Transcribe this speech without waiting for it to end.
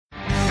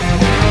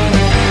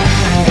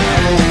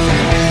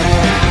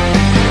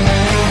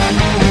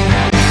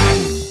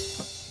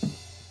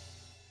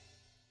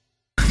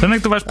Quando é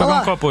que tu vais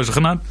pagar um copo hoje,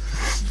 Renato?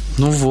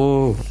 Não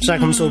vou. Já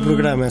começou o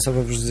programa, é só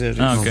para vos dizer.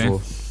 Ok. Não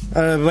vou.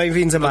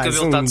 Bem-vindos a mais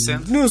um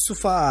No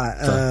Sofá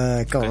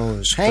com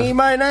os Hey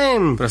My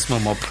Name. Parece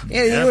uma mop.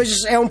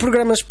 Hoje é um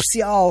programa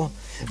especial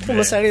por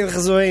uma série de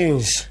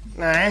razões,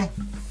 não é?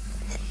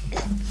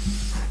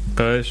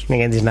 Pois.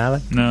 Ninguém diz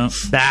nada? Não.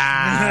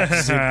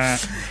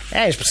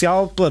 É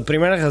especial pela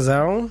primeira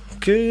razão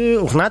que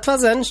o Renato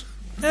faz anos.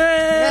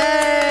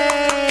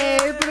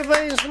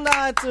 Parabéns,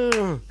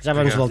 Renato! Já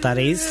vamos voltar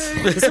a isso.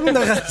 A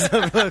segunda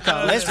razão pela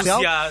qual é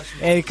especial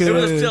é que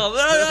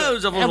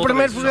é o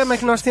primeiro programa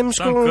que nós temos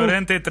São com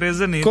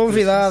 43 anos.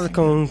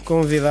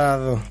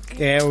 Convidado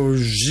é o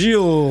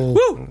Gil.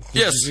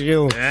 Yes.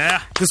 Gil,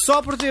 que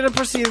só por ter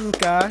aparecido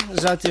cá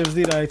já teve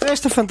direito a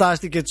esta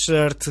fantástica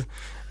t-shirt.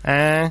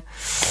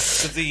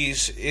 Tu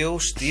diz, eu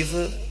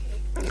estive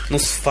no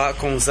sofá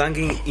com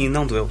Zangin e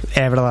não doeu.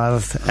 É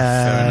verdade.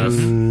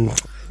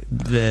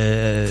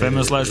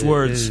 Famous last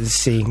words.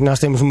 Sim, nós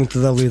temos muito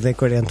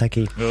WD-40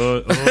 aqui.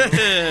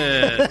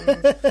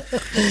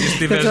 Se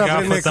tiveres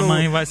gafa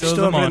também vai ser o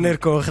Estou a demónio. aprender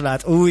com o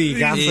Renato. Ui,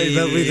 gafa e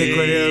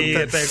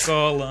WD-40. Até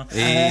cola.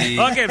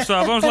 Ok,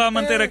 pessoal, vamos lá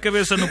manter a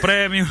cabeça no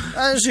prémio.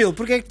 Gil,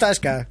 porquê é que estás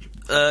cá?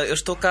 Eu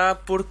estou cá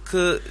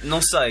porque,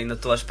 não sei, ainda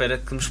estou à espera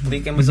que me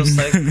expliquem, mas eu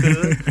sei que...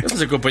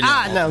 Vamos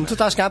acompanhar. Não, tu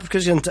estás cá porque a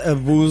gente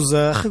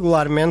abusa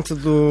regularmente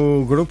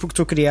do grupo que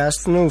tu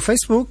criaste no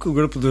Facebook, o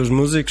grupo dos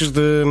músicos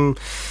de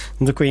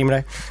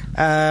Coimbra.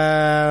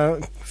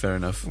 Fair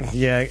enough.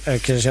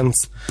 Que a gente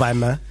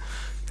spama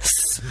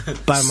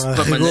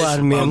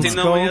regularmente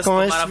com spamar estes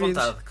à vídeos.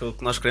 vontade, que o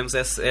que nós queremos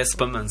é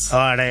spamance.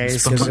 Ora, é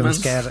isso que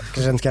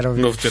a gente quer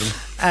ouvir. Novo termo.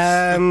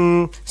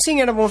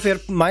 Sim, era bom ver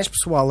mais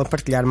pessoal a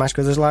partilhar mais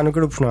coisas lá no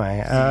grupo, não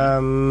é?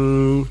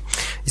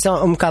 Isso é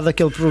um bocado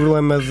aquele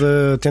problema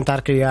de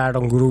tentar criar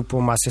um grupo,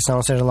 uma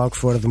associação, seja lá o que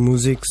for, de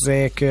músicos,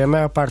 é que a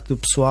maior parte do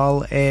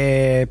pessoal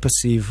é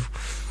passivo.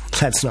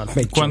 Let's not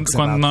make jokes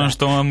Quando about não that.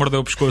 estão a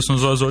morder o pescoço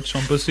uns aos outros,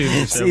 são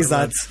passivos. Sim,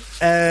 exato.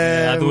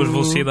 Há duas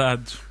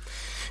velocidades.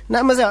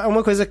 Não, mas é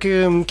uma coisa que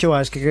eu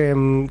acho que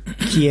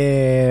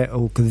é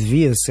o que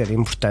devia ser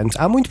importante.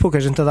 Há muito pouca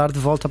gente a dar de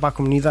volta para a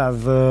comunidade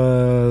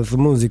de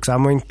músicos. Há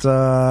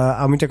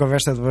muita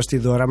conversa de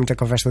bastidor, há muita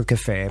conversa de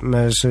café,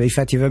 mas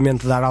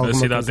efetivamente dar alguma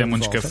coisa. A cidade tem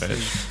muitos volta. cafés.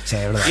 Sim, é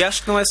verdade. E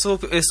acho que não é só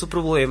esse o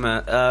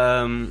problema.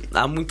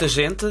 Há muita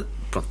gente...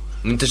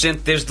 Muita gente,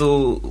 desde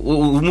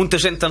muita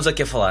gente estamos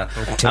aqui a falar.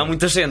 Sim. Há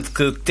muita gente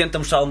que tenta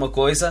mostrar alguma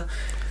coisa,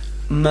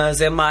 mas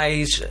é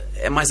mais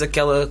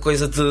aquela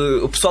coisa de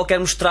o pessoal quer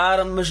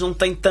mostrar, mas não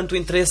tem tanto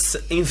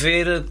interesse em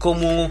ver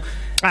como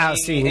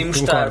em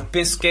mostrar. Concordo.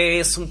 Penso que é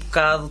esse um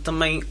bocado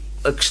também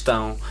a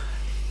questão.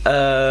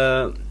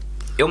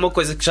 É uma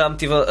coisa que já me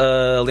estive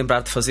a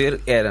lembrar de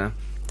fazer era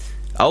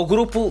ao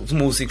grupo de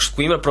músicos de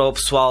Coimbra, para o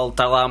pessoal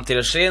estar lá a meter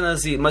as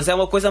cenas, mas é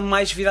uma coisa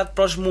mais virada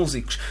para os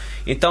músicos.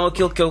 Então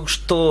aquilo que eu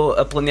estou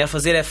a planear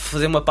fazer é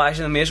fazer uma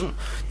página mesmo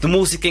de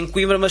música em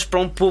Coimbra, mas para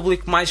um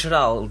público mais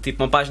geral,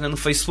 tipo uma página no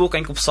Facebook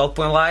em que o pessoal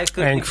põe like,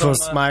 Em que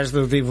fosse mais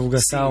de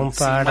divulgação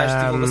para... mais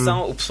de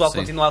divulgação. O pessoal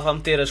continuava a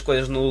meter as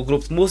coisas no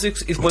grupo de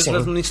músicos e depois os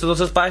administradores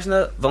da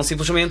página vão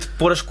simplesmente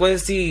pôr as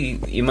coisas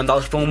e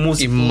mandá-las para um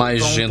músico, E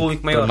mais para um gente,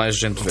 público maior. para mais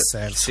gente ver.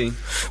 Certo. Sim.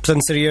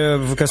 Portanto, seria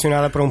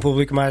vocacionada para um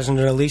público mais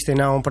generalista e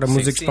não para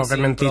músicos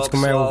propriamente ditos,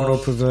 como é o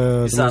grupo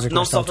de Exato, música.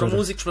 não só para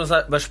músicos,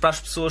 mas para as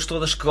pessoas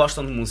todas que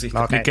gostam de música.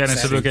 Ok. E querem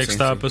saber o que é que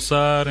está a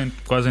passar,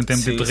 quase em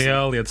tempo de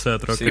real e etc.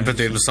 Ok. E para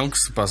ter noção que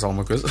se passa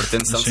alguma coisa.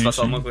 Atenção se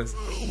passa alguma coisa.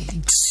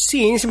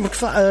 Sim,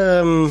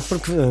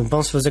 porque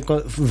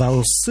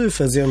vão-se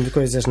fazendo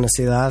coisas na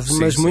cidade,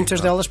 mas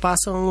muitas delas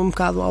passam um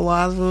bocado ao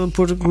lado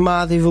por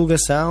má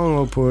divulgação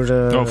ou por...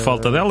 Ou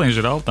falta dela em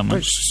geral também.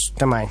 Pois,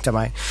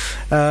 também.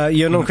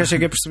 E eu nunca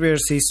cheguei a perceber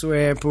se isso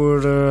é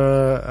por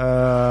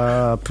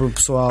o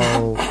pessoal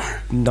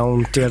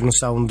não ter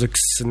noção de que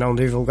se não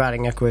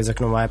divulgarem a coisa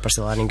que não vai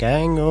aparecer lá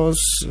ninguém, ou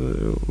se,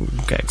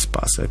 o que é que se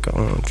passa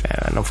com...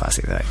 não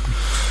faço ideia.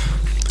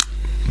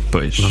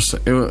 Pois. Não sei,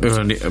 eu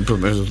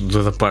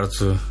da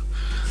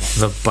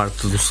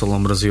parte do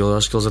Salão Brasil, eu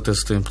acho que eles até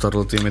se têm importado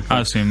relativamente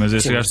bem. Sim, mas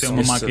esse gajo tem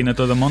uma máquina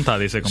toda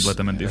montada, isso é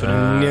completamente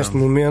diferente. Neste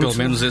momento, Pelo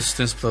menos esses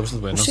têm-se portado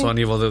bastante bem, não só a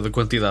nível da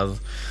quantidade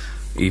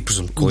e,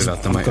 presumo,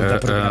 qualidade também. quanto à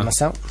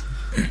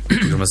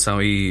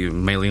Programação e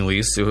mailing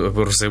list, eu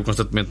recebo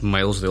constantemente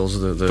mails deles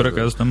Por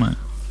acaso também.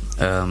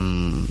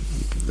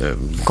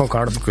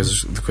 concordo. de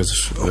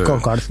coisas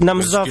Concordo. Não,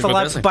 mas já a falar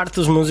acontecem. de parte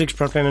dos músicos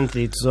propriamente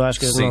ditos, eu acho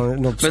que Sim.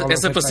 não Mas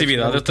essa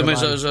passividade eu também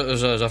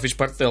já já fiz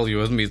parte dela e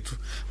eu admito,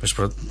 mas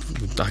pronto,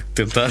 há que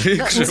tentar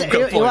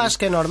eu acho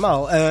que é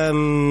normal.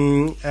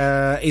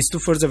 E se tu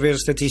fores a ver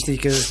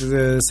estatísticas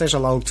de seja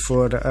lá o que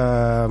for,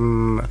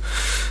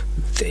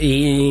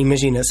 e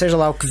imagina, seja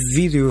lá o que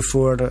vídeo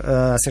for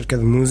acerca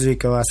de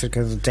música ou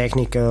acerca de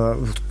técnica,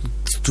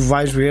 tu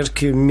vais ver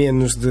que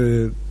menos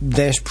de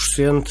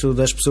 10%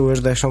 das pessoas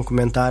deixam um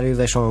comentário,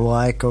 deixam um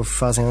like ou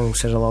fazem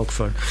seja lá o que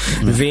for.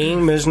 Vêm,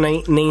 mas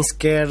nem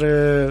sequer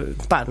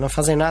não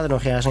fazem nada, não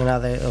reagem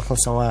nada em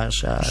relação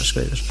às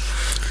coisas.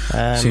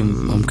 Sim,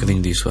 um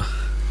bocadinho disso.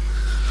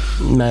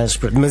 Mas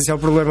isso é o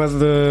problema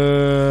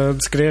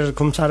de se querer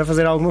começar a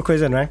fazer alguma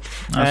coisa, não é?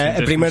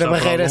 A primeira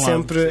barreira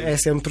é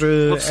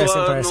sempre uma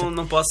pessoa essa.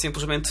 não pode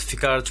simplesmente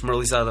ficar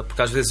desmoralizada,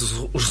 porque às vezes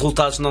os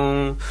resultados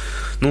não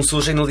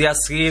surgem no dia a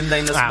seguir,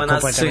 nem na semana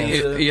a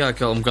seguir. E há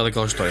um bocado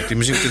aquela história.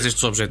 Imagina que tens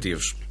estes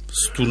objetivos.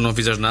 Se tu não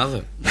fizeres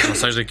nada, não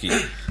sais daqui.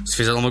 Se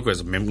fizeres alguma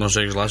coisa, mesmo que não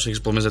chegues lá, chegues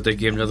pelo menos até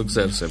aqui é melhor do que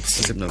zero.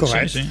 Sempre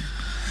Correto. Sim.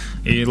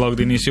 E logo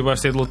de início vais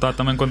ter de lutar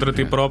também contra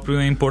ti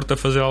próprio e impor-te a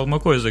fazer alguma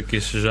coisa, que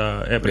isso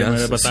já é a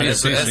primeira batalha.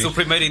 Sim. É o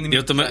primeiro inimigo.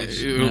 Eu também,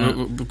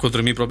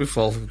 contra mim próprio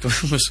falo.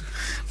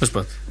 Mas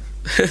pronto.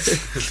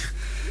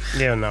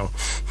 Eu não.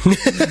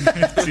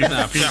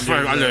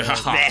 Olha,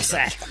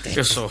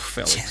 eu sou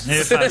Félix.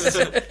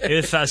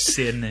 Eu faço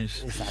cenas.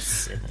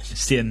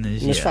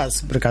 Mas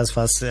faço, por acaso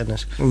faço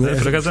cenas.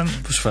 Por acaso,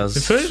 Pois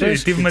fazes.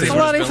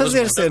 Falar em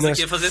fazer cenas.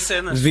 Aqui a fazer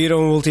cenas. Viram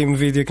o último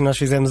vídeo que nós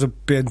fizemos, o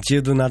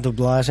pedido na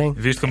dublagem?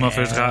 Viste como ele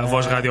fez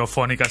voz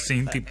radiofónica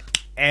assim, tipo.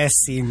 É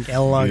sim, é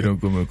logo. Viram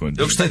como eu conto.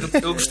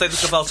 Eu gostei do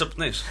cavalo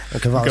japonês. O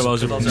cavalo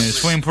japonês.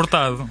 Foi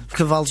importado. O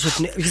cavalo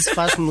japonês. Isso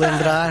faz-me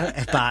lembrar.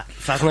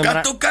 Faz-me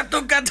lembrar.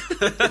 Gato.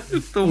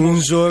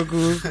 Um jogo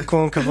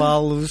com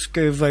cavalos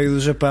que veio do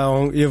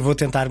Japão e eu vou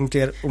tentar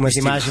meter umas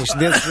imagens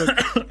desse jogo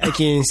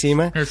aqui em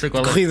cima.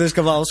 Corridas de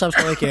cavalos, sabes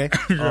qual é que é?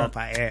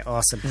 Opa, é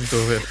awesome.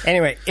 Estou a ver.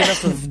 Anyway,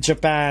 enough of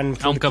Japan.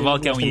 Há um cavalo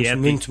que é um Yeti.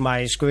 Muito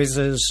mais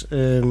coisas.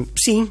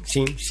 Sim.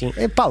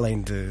 É para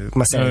além de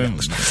uma série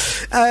delas.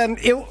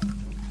 Eu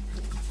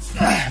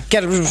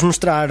quero-vos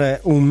mostrar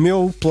o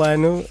meu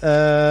plano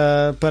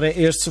para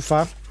este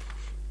sofá.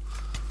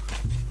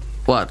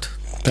 What?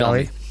 Espera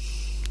ali.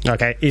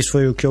 Ok, isto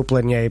foi o que eu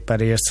planeei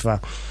para este sofá.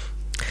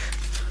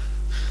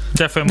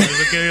 Já foi uma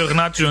coisa que eu e o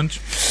Renato juntos.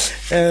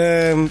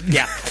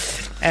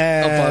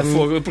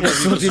 Fogo, por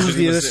estes últimos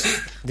dias.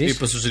 E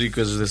para sugerir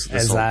coisas desse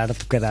Azar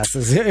de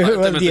caraças.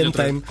 Eu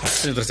adiantei-me.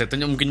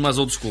 Tenho um bocadinho mais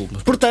old school.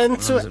 Mas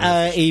portanto,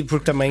 e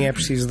porque também é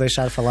preciso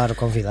deixar falar o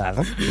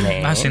convidado.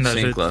 Né?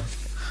 Sim, claro.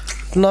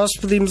 Nós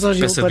pedimos ao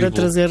Gil Peça para Bíblia.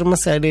 trazer uma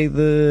série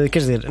de. Quer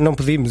dizer, não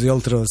pedimos,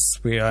 ele trouxe.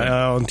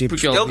 É um tipo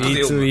Porque ele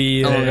esquisito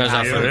e. eu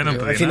não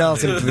pedi Afinal,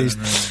 nada. sempre pediste.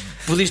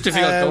 Podias ter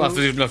ficado lá a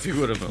fazer a melhor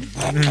figura, pô.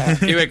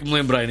 Eu é que me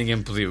lembrei, ninguém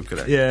me pediu,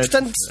 caralho.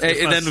 Portanto,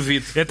 Ainda é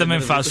novido. Eu também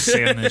faço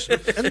cenas.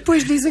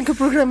 depois dizem que o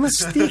programa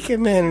se estica,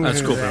 man.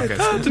 Desculpa, ok.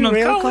 Tu não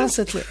Real calas.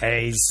 constantly.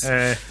 É isso.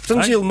 É.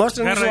 Portanto, Gil,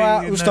 mostra-nos lá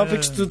Agarra aí os na-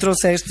 tópicos que tu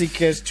trouxeste e que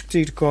queres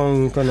discutir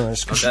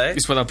connosco. Ok?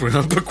 Isso vai dar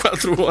programa para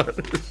 4 horas.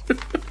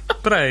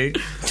 Espera aí.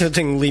 Eu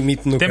tenho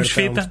limite no Temos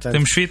cartão. fita? portanto,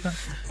 Temos fita?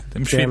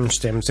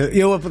 Temos.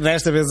 Eu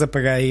desta vez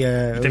apaguei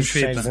Temos os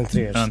fecheiros fita.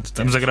 anteriores. Pronto,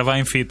 estamos a gravar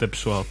em fita,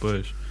 pessoal.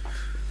 Pois.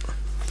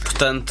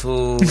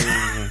 Portanto,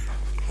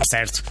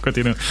 Certo.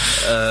 Continua.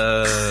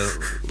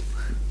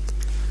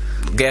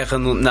 guerra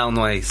no.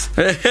 Não é isso.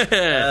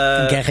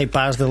 Guerra e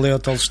Paz de Leo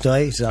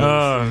Tolstói. Já.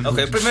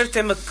 Ok, o primeiro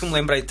tema que me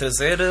lembrei de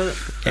trazer.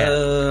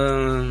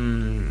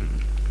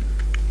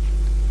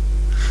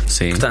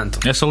 Sim. Portanto,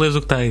 É só ler o que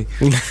está aí.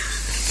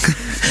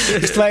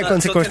 Isto vai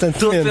acontecer estou a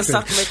constantemente.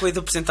 pensar como é que eu hei de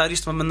apresentar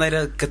isto de uma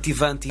maneira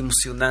cativante e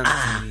emocionante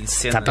e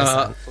Está a cena.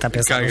 pensar. Está a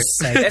pensar. caga.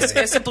 Sério.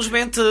 É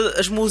simplesmente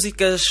as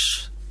músicas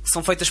que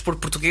são feitas por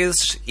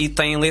portugueses e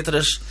têm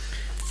letras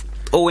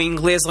ou em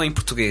inglês ou em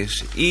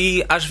português.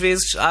 E às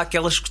vezes há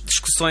aquelas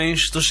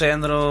discussões do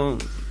género: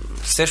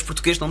 se és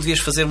português, não devias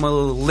fazer uma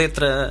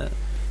letra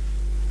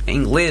em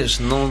inglês.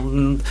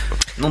 Não.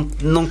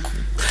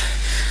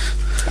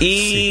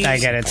 I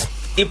get it.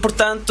 E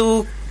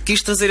portanto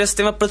quis trazer esse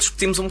tema para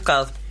discutirmos um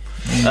bocado.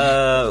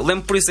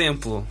 Lembro, por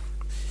exemplo,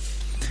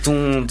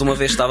 de uma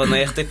vez estava na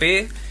RTP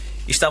e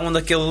estavam um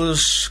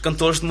daqueles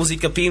cantores de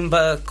música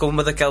pimba com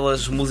uma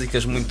daquelas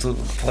músicas muito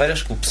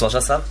porreiras que o pessoal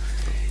já sabe.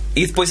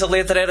 E depois a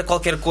letra era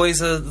qualquer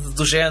coisa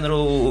do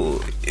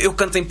género: eu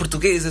canto em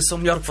português, eu sou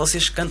melhor que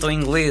vocês que cantam em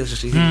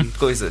inglês e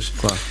coisas.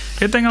 Claro.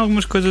 Eu tenho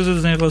algumas coisas a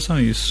dizer em relação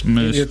a isso.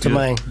 Mas Eu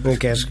também.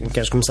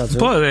 Queres começar a dizer?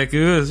 Pode, é que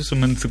eu sou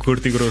muito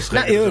curto e grosso.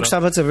 Não, eu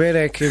gostava de saber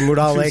é que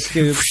moral é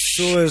que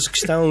pessoas que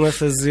estão a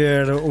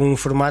fazer um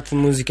formato de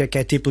música que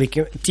é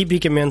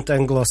tipicamente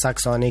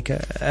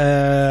anglo-saxónica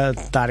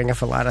estarem a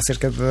falar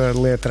acerca da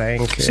letra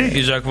em que. Sim,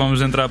 e já que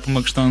vamos entrar por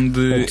uma questão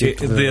de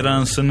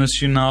herança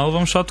nacional,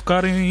 vamos só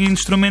tocar em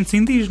instrumentos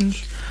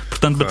indígenas.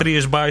 Portanto,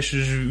 baterias,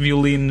 baixos,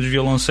 violinos,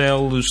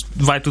 violoncelos,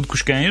 vai tudo com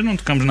os cães, não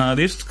tocamos nada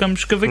disso,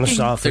 tocamos Mas cavaquinho.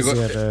 só a Eu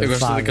fazer. gosto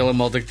vaga. daquela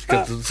malta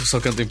que só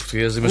canta em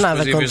português, mas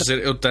Nada depois em vez de contra-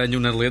 dizer eu tenho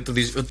na letra,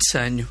 diz eu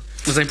tenho.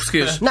 Mas é em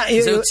português. Não, Mas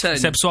eu- eu tenho.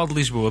 Isso é pessoal de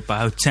Lisboa,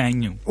 pá, eu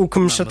tenho. O que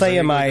me chateia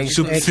é mais é que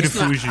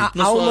subterfúgio. há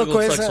Não sou uma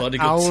coisa,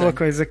 anglo-saxónico, há eu uma sei.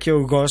 coisa que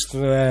eu gosto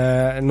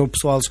no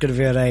pessoal de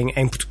escrever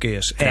em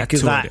português, é que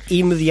dá Criatura.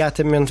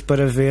 imediatamente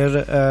para ver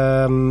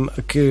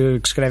que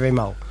escrevem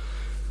mal.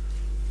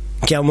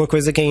 Que é uma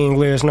coisa que em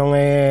inglês não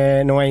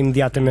é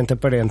imediatamente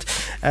aparente.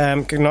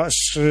 Que nós,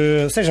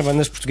 seja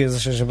bandas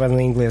portuguesas, seja bandas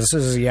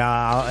inglesas, e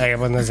há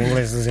bandas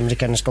inglesas e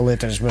americanas com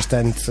letras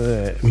bastante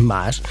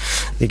más,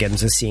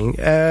 digamos assim.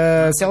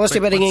 Se elas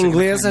estiverem em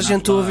inglês, a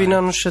gente ouve e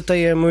não nos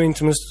chateia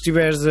muito, mas se tu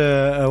estiveres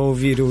a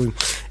ouvir o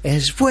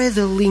És bué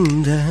da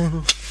linda,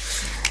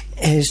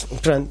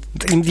 Pronto,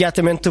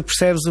 imediatamente tu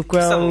percebes o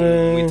quão.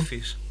 Muito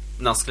fixe.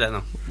 Não, se calhar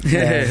não.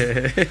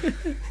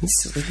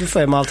 Isso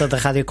foi a malta da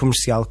rádio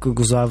comercial que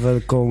gozava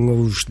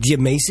com os The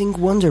Amazing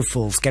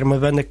Wonderfuls, que era uma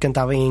banda que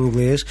cantava em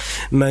inglês,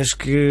 mas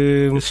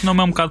que. Esse nome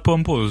é um bocado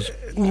pomposo.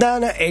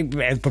 Não,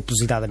 é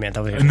propositadamente,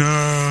 obviamente.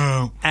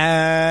 Não!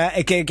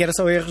 Que era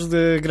só erros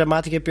de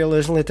gramática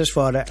pelas letras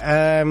fora.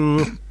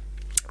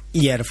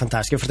 E era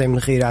fantástico, eu fartei-me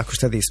de rir à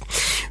custa disso.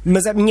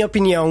 Mas a minha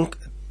opinião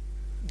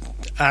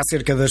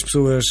acerca das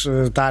pessoas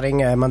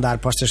estarem a mandar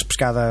postas de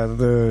pescada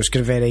de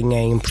escreverem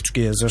em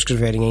português ou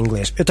escreverem em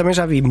inglês. Eu também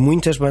já vi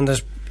muitas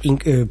bandas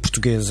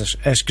portuguesas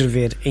a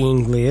escrever em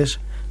inglês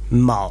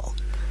mal.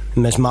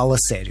 Mas mal a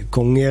sério,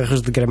 com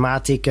erros de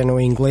gramática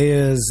no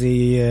inglês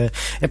e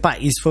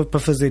se for para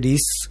fazer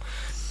isso,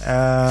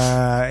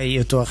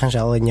 eu estou a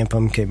arranjar lenha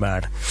para me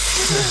queimar.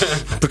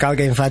 Porque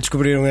alguém vai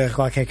descobrir um erro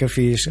qualquer que eu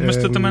fiz. Mas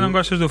tu também não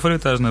gostas do Faro,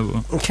 estás na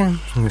boa. O que é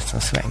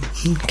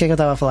que eu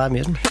estava a falar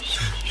mesmo?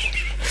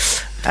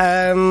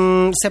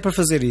 Se é para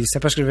fazer isso, é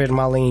para escrever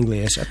mal em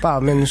inglês,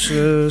 ao menos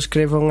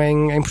escrevam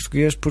em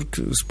português,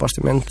 porque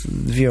supostamente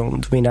deviam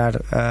dominar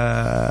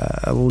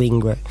a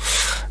língua.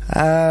 O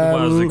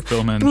básico,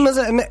 pelo menos. Mas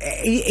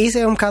isso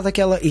é um bocado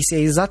isso é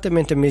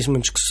exatamente a mesma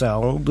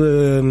discussão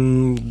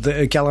de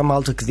aquela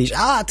malta que diz: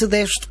 tu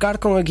deves tocar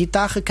com a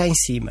guitarra cá em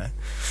cima.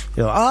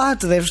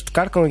 Tu deves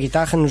tocar com a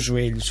guitarra nos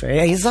joelhos.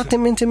 É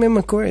exatamente a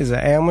mesma coisa.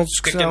 É uma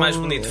discussão. O que é mais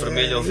bonito,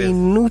 vermelho ou verde?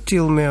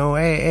 Inútil, meu.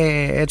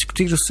 É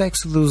discutir o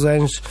sexo dos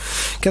anjos.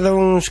 Cada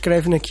um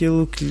escreve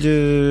naquilo que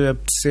lhe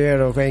apetecer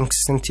ou em que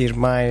se sentir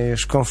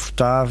mais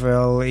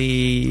confortável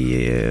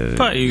e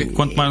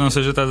quanto mais não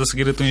seja estás a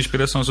seguir a tua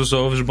inspiração, se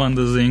só ouves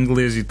bandas em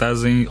inglês e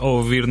estás a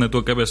ouvir na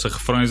tua cabeça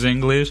refrões em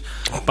inglês,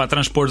 para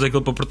transpores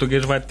aquilo para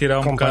português vai-te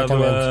tirar um bocado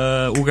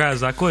o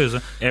gás à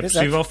coisa. É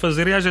possível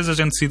fazer e às vezes a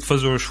gente decide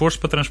fazer o esforço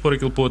para transpor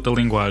aquilo para outra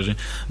linguagem,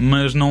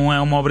 mas não é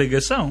uma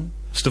obrigação.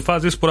 Se tu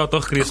fazes isso por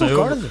autorrecriação,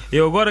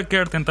 eu agora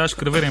quero tentar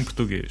escrever em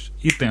português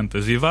e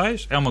tentas e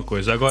vais, é uma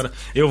coisa. Agora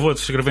eu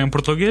vou-te escrever em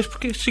português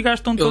porque estes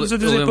gajos estão todos a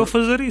dizer para eu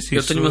fazer isso.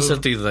 Eu tenho uma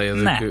certa ideia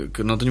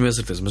que não tenho a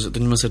certeza, mas eu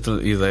tenho uma certa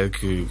ideia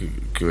que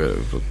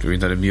eu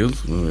ainda era miúdo,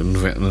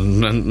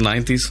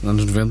 90s,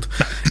 anos 90,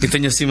 e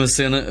tenho assim uma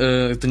cena,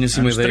 tenho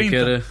assim uma ideia 30. Que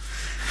era.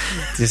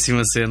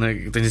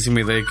 Tenho assim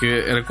uma ideia que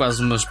era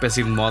quase uma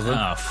espécie de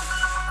moda.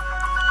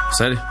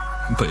 Sério?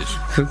 Pois.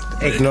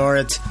 Ignore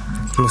it.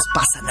 Não se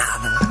passa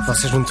nada.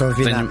 Vocês não estão a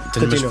ouvir nada.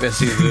 Tenho uma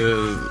espécie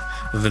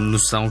de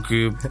noção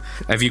que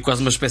havia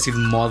quase uma espécie de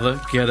moda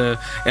que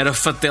era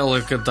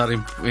fatela cantar em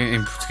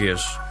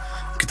português.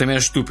 Que também é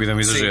estúpido, é um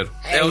exagero.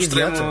 É o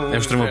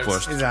extremo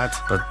oposto.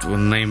 Exato.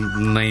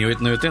 Nem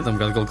 8 nem 80, é um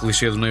bocado aquele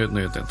clichê do nem 8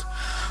 nem 80.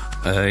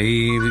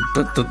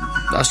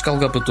 Acho que há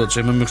lugar para todos.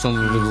 É uma questão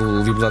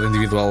de liberdade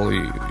individual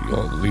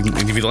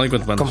individual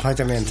enquanto banda.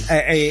 Completamente.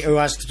 Eu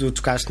acho que tu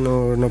tocaste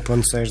no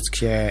ponto certo,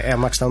 que é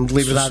uma questão de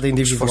liberdade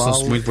individual.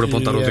 Esforçam-se muito por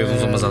apontar o dedo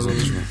uns umas às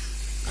outras.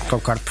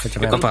 Concordo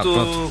perfeitamente.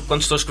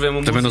 Quando estou a escrever uma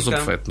música, também não sou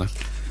perfeito, não é?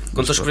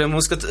 Quando estou a escrever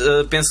música,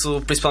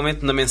 penso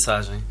principalmente na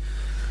mensagem.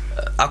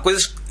 Há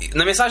coisas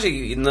na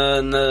mensagem e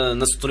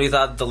na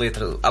sonoridade da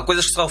letra. Há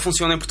coisas que só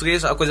funcionam em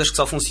português, há coisas que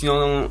só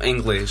funcionam em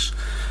inglês.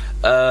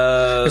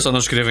 Eu só não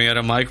escrevo em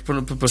aramaico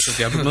para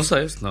chatear, porque não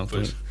sei. Não,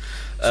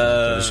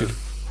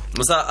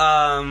 mas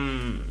há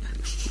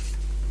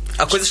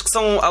coisas que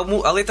são.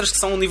 Há letras que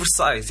são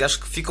universais e acho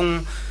que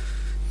ficam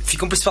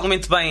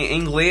principalmente bem em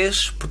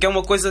inglês, porque é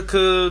uma coisa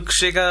que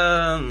chega.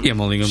 E é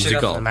uma língua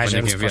musical. É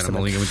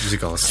uma língua muito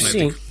musical.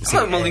 Sim.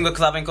 É uma língua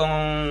que dá bem com.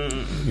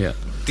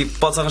 Tipo,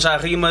 podes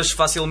arranjar rimas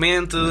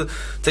facilmente,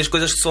 tens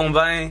coisas que soam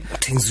bem.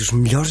 Tens os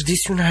melhores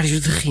dicionários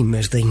de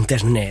rimas da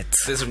internet.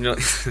 Tens os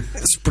melhores.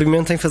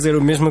 Experimentem fazer a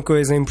mesma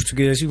coisa em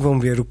português e vão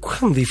ver o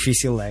quão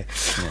difícil é.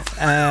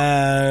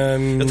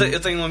 Eu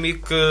tenho um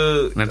amigo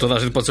que. Nem toda a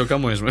gente pode ser o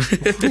Camões, mas.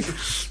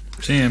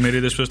 Sim, a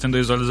maioria das pessoas tem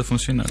 2 olhos a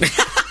funcionar.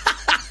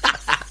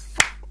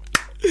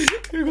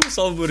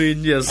 Gonçalo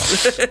Mourinho,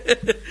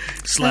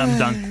 Slam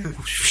dunk.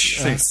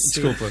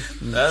 Desculpa.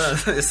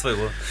 Esse foi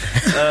bom.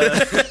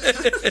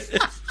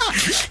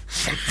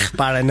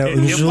 Repara,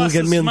 no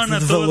julgamento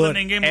de valor. Toda,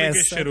 ninguém me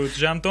liga charuto.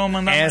 Já me estão a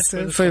mandar.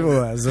 Essa foi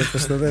boa, as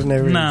outras todas não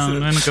é verdade.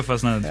 Não, eu nunca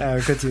faço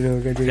nada.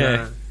 Continua.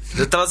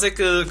 Eu estava a dizer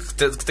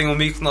que tenho um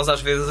amigo que nós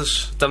às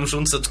vezes estamos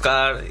juntos a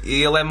tocar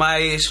e ele é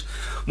mais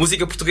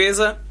música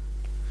portuguesa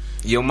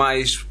e eu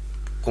mais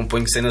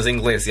componho cenas em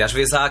inglês, e às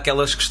vezes há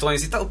aquelas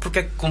questões e tal, porque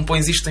é que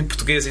compões isto em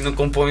português e não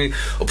compões,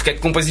 ou porque é que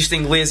compões isto em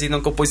inglês e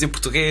não compões em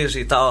português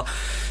e tal.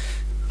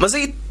 Mas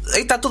aí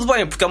está tudo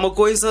bem, porque é uma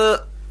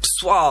coisa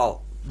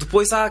pessoal.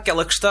 Depois há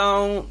aquela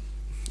questão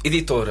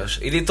editoras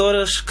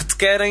que te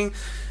querem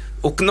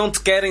ou que não te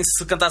querem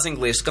se cantares em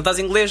inglês. Se cantares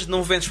em inglês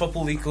não vendes para o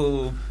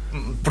público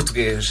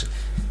português.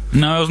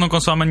 Não, eles não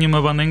consomem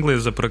nenhuma banda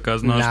inglesa, por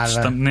acaso. Nós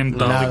nem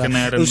Metallica,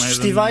 nem era. Os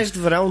festivais de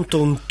verão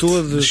estão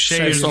todos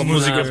cheios de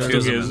música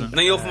portuguesa.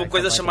 Nem houve uma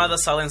coisa chamada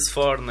Silence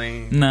 4,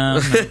 nem. Não.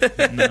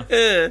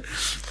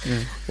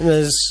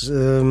 Mas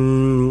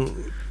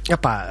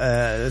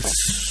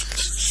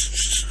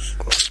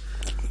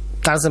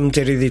estás a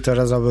meter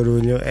editoras ao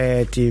barulho,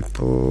 é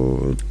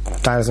tipo,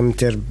 estás a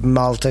meter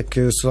malta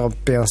que só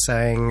pensa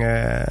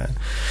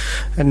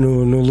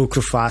no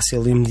lucro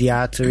fácil,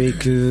 imediato, e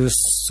que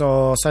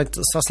só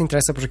se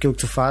interessa por aquilo que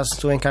tu fazes,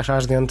 tu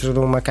encaixas dentro de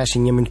uma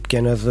caixinha muito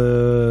pequena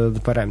de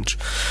parâmetros.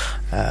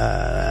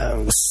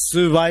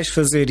 Se vais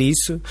fazer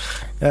isso,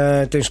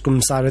 tens de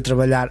começar a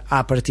trabalhar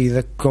à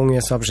partida com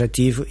esse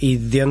objetivo e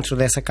dentro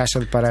dessa caixa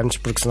de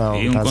parâmetros, porque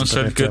senão e um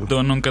conselho que eu te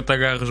dou: nunca te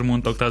agarres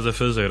muito ao que estás a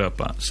fazer.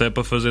 Opa, se é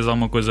para fazeres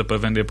alguma coisa para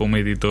vender para uma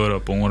editora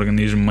ou para um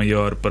organismo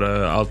maior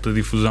para alta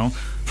difusão,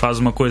 faz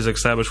uma coisa que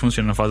saibas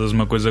funciona, fazes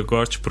uma coisa que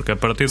gostes, porque a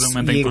partir do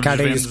momento em que tu lhes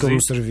vendes isso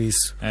como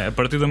serviço, a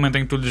partir do momento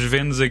em que tu lhes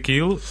vendes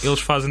aquilo, eles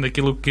fazem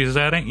daquilo que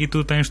quiserem e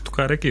tu tens de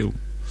tocar aquilo.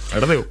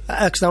 Ardeu.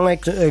 A questão é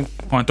que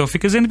ou então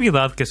ficas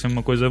endividado, que é sempre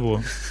uma coisa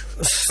boa.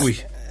 Ui.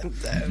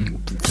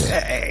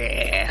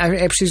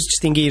 É preciso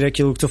distinguir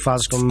aquilo que tu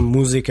fazes como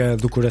música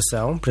do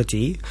coração para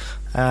ti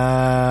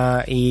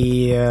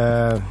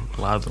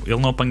lado. Ele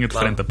não apanha de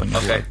frente, apanha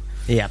de lado.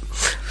 Yeah.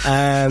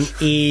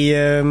 E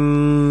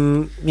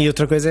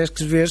outra coisa é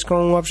que vês com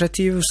um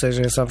objetivo,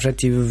 seja esse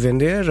objetivo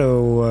vender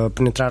ou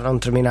penetrar a um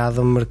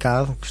determinado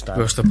mercado.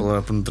 Gosto da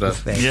palavra penetrar.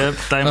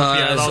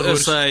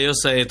 Eu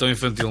sei, é tão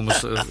infantil,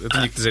 mas eu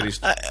tinha que dizer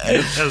isto.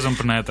 És um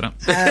penetra.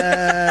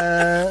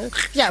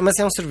 Mas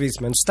é um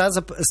serviço, mano. Se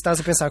estás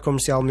a pensar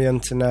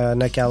comercialmente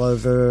naquela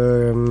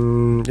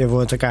de eu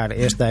vou atacar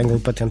este ângulo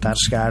para tentar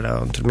chegar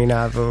a um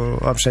determinado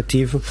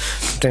objetivo,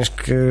 tens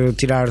que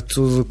tirar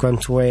tudo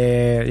quanto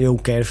é eu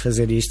quero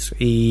fazer isto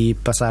e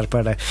passar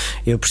para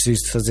eu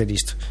preciso de fazer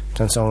isto.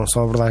 Portanto,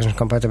 são abordagens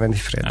completamente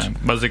diferentes.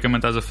 Basicamente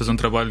estás a fazer um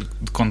trabalho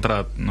de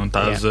contrato, não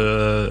estás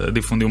a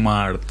difundir uma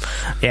arte.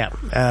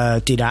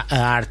 Tirar a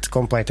arte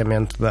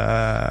completamente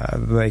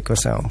da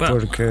equação.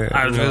 Porque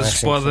às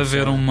vezes pode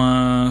haver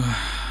uma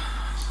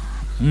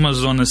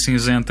zona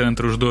cinzenta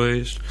entre os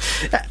dois,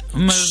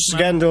 mas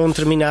chegando a um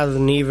determinado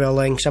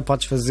nível em que já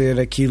podes fazer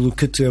aquilo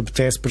que te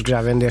apetece porque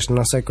já vendeste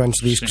não sei quantos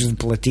discos de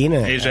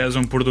platina, e já és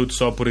um produto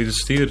só por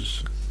existir,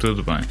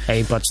 tudo bem,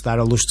 aí podes dar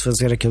a luxo de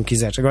fazer aquilo que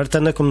quiseres. Agora,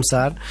 estando a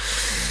começar,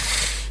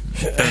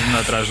 tens de ir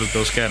atrás do que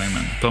eles querem,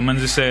 mano. Pelo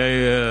menos isso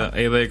é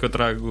a ideia que eu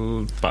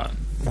trago,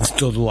 de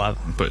todo o lado.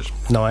 Pois.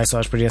 Não é só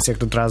a experiência que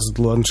tu trazes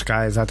de Londres,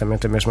 cá é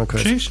exatamente a mesma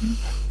coisa. Sim.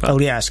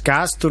 Aliás,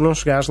 caso tu não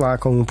chegares lá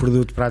com um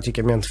produto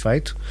praticamente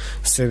feito,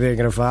 CD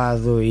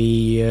gravado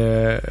e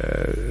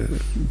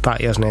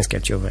eles nem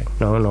sequer te ouvem,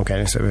 não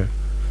querem saber.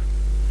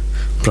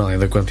 Para além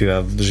da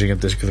quantidade de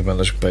gigantesca de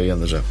bandas que para aí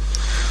anda já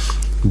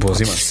boas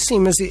imagens.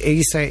 Sim, mas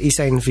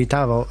isso é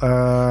inevitável.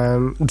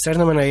 De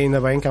certa maneira, ainda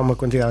bem que há uma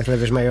quantidade cada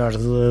vez maior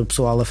de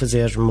pessoal a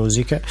fazer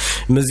música,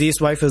 mas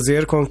isso vai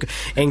fazer com que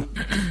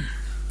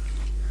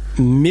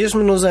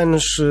mesmo nos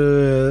anos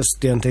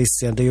 70 e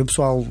 60, e o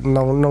pessoal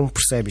não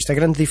percebe isto, a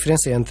grande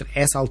diferença entre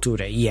essa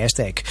altura e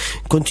esta é que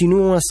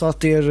continuam a só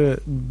ter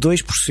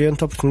 2%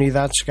 de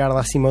oportunidade de chegar lá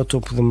acima ao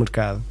topo do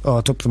mercado,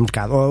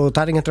 ou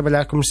estarem a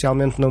trabalhar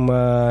comercialmente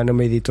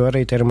numa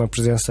editora e ter uma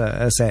presença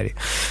a sério.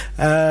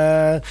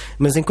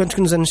 Mas enquanto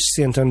que nos anos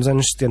 60, nos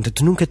anos 70,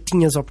 tu nunca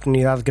tinhas a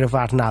oportunidade de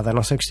gravar nada, a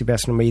não ser que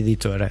estivesse numa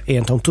editora, e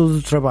então todo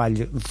o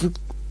trabalho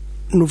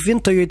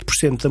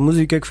 98% da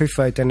música que foi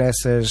feita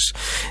nessas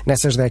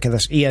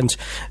décadas e antes,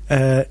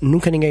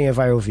 nunca ninguém a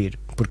vai ouvir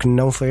porque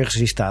não foi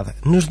registada.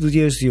 Nos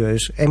dias de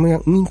hoje é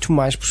muito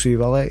mais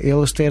possível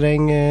eles terem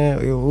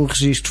o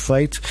registro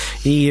feito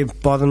e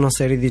pode não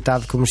ser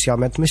editado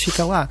comercialmente, mas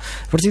fica lá.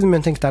 A partir do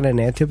momento em que está na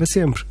net é para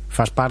sempre.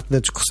 Faz parte da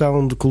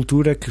discussão de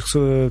cultura que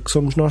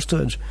somos nós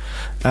todos.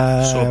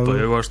 Sopa,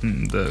 eu gosto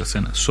da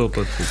cena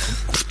sopa de culpa.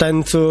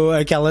 Portanto,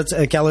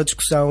 aquela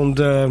discussão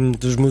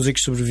dos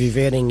músicos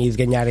sobreviverem e de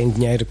ganharem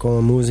dinheiro com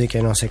a música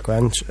e não sei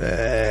quantos,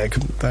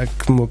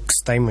 como que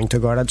se tem muito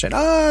agora a dizer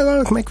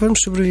agora como é que vamos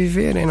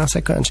sobreviver e não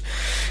sei quantos.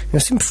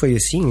 Sempre foi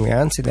assim,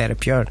 antes ainda era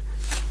pior.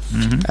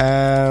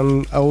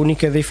 A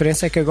única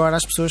diferença é que agora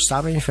as pessoas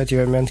sabem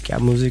efetivamente que há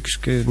músicos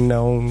que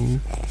não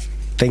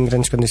têm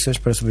grandes condições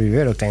para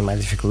sobreviver ou têm mais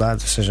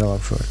dificuldades, seja lá o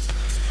que for.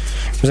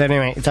 Mas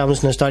anyway,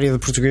 estamos na história de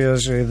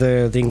português,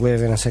 de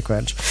inglês e não sei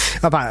quantos.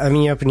 A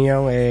minha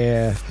opinião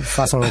é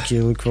façam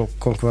aquilo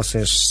com que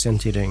vocês se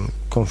sentirem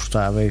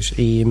confortáveis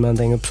e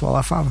mandem o pessoal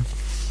à fava.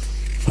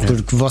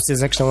 Porque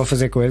vocês é que estão a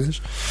fazer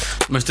coisas.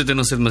 Mas tentem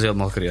não ser demasiado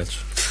mal criados.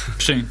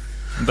 Sim,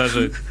 dá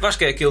jeito. Acho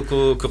que é aquilo que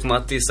o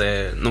Renato disse,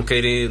 é não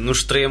cair no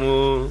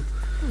extremo.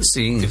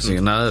 Sim,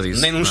 nada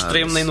disso. Nem num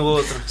extremo disso. nem no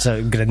outro.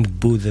 O grande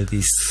Buda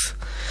disse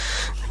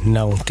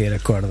não ter a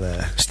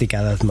corda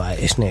esticada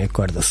demais, nem a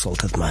corda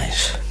solta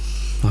demais.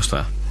 Não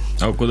está.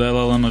 Ao que o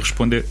Dalai Lama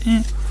respondeu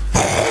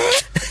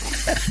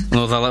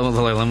o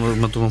Dalai Lama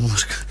matou uma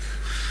mosca.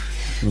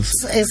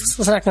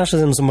 Será que nós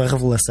fazemos uma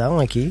revelação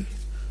aqui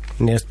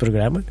neste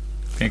programa?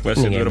 Quem é que vai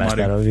sair do armário?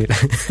 Vai estar a ouvir.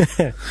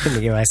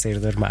 Ninguém vai sair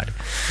do armário.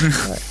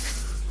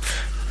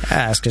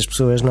 Acho que as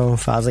pessoas não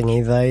fazem a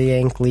ideia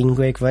em que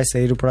língua é que vai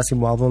sair o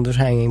próximo álbum dos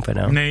Hanging,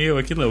 para não? Nem eu,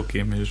 aquilo é o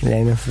quê mesmo?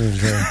 Não fui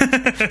ver.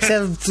 Isso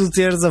é de tu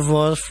teres a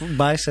voz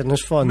baixa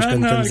nos fones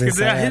quando estamos a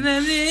ensaiar.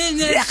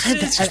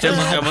 Isto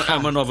é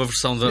uma nova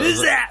versão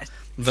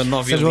da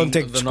nova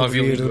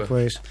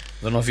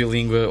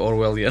língua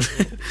orwelliana.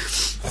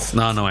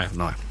 Não é.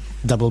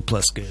 Double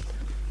plus good.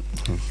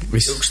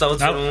 Eu gostava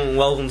de ver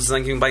um álbum de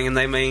Zangue Bang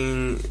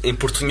Name em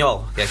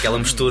portunhol, que é aquela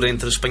mistura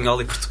entre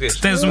espanhol e português.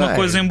 Tens uma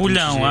coisa em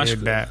bolhão, acho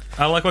que há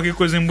lá qualquer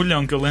coisa em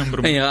bolhão que eu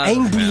lembro.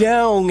 Em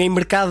bolhão, em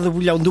mercado de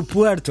bolhão do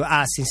Porto.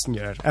 Sim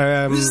senhor.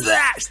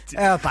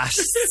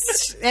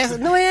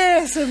 Não é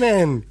essa,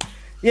 man.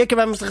 E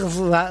acabamos de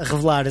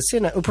revelar a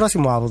cena. O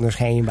próximo álbum dos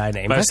Hanging by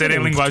Name vai ser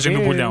em linguagem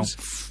do bolhão.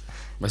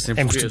 Vai ser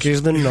em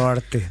português do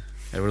Norte.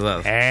 É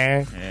verdade.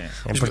 É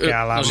porque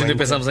há lá. Nós ainda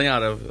pensámos em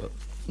árabe.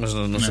 Mas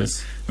não sei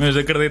se. Mas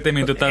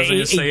acredita-me, tu estás a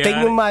ensaiar. E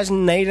tenho uma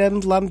asneira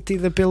lá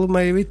metida pelo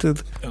meio e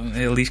tudo.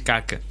 Ele diz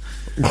caca.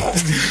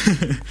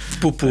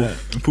 Pupu.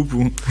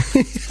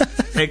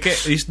 É que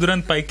isto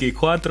durante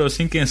 4 ou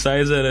 5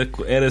 ensaios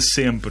era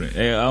sempre.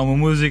 Há uma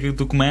música que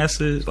tu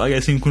começas,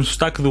 assim com o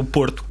sotaque do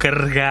Porto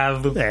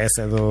carregado.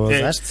 Essa é do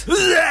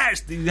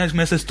Zaste. E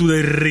começas tudo a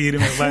rir.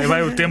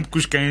 Vai o tempo que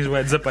os cães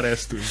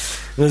desaparece tudo.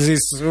 Mas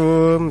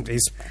isso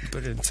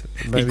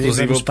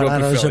inclusive o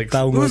próprio Félix.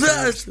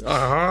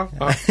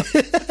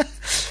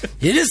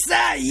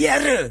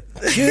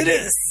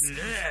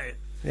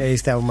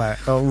 Isto é um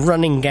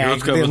running gag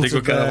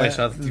dentro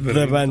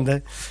da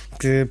banda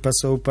que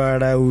passou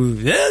para o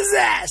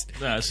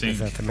sim.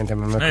 Exatamente a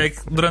mesma coisa.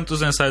 Que durante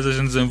os ensaios a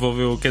gente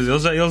desenvolveu, quer dizer,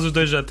 eles os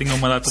dois já tinham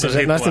uma data de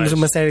rituais. Nós temos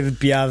uma série de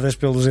piadas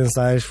pelos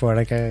ensaios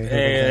fora que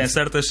em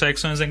certas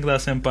secções em que dá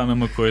sempre a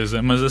mesma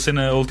coisa, mas a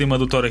cena última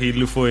do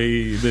Torrilho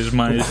foi das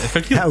mais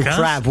o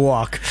crab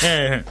walk.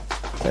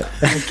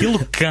 Aquilo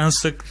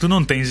cansa que tu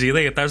não tens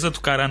ideia. Estás a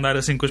tocar, a andar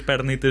assim com as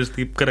pernitas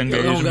tipo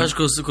caranguejos. É um gajo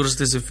com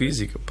resistência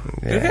física.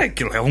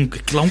 Aquilo é um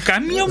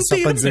caminhão. Só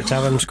para dizer que já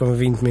vamos com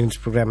 20 minutos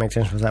de programa e que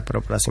temos de passar para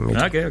o próximo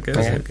minuto. Ok.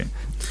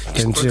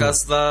 Isto por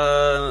acaso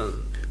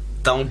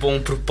dá um bom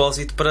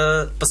propósito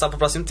para passar para o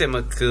próximo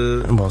tema.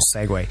 Um bom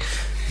segue.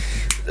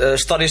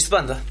 Histórias de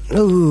banda.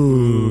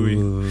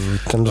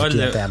 Estamos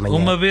aqui até amanhã.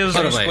 Uma vez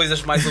as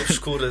coisas mais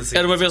obscuras.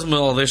 Era uma vez uma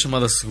aldeia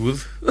chamada Segudo.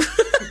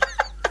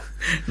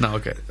 Não,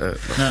 ok.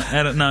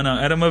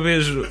 Era uma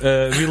vez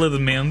Vila de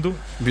Mendo.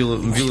 Vila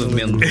de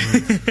Mendo.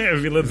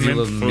 Vila de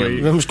Mendo foi.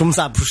 Vamos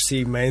começar por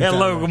cima. Então. É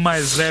logo o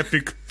mais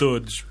épico de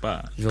todos.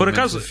 Pá. Por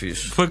acaso,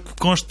 foi que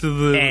conste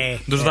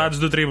dos dados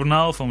do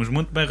tribunal. Fomos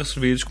muito bem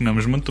recebidos,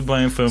 comemos muito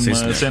bem. Foi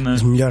uma cena.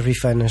 As melhores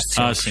bifanas de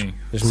sempre. Sim.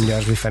 As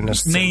melhores bifanas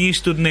de sempre. Nem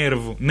isto de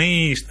nervo,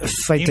 nem isto.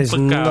 Feitas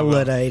impecável. na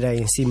lareira,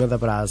 em cima da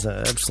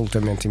brasa.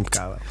 Absolutamente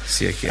impecável.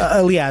 Sim, é que é.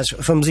 Aliás,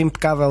 fomos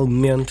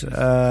impecavelmente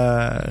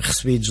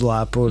recebidos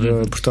lá por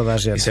toda a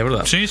gente. Isso é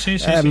verdade. Sim.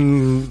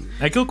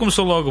 Aquilo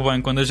começou logo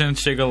bem quando a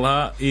gente chega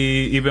lá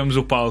e vemos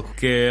o palco,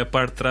 que é a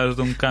parte de trás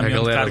de um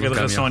caminhão de carga de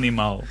ração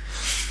animal.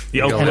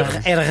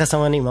 Era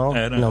ração animal?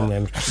 Era. Não me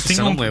lembro.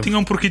 Tinha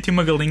um porquito e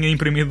uma galinha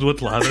imprimido do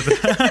outro lado.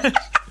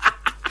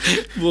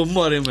 Boa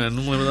memória, mano.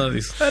 Não me lembro nada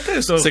disso.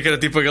 Sei que era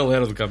tipo a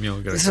galera do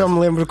caminhão. Só me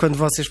lembro quando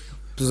vocês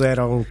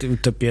puseram o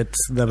tapete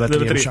da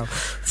bateria no chão.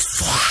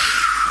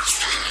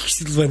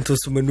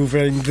 Levantou-se uma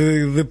nuvem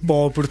de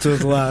pó por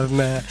todo lado.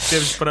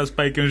 Teve de esperar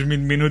para aí uns 20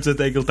 minutos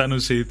até que ele está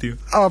no sítio.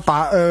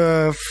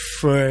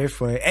 Foi.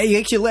 E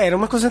aquilo era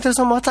uma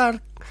concentração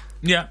motar.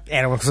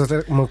 Era uma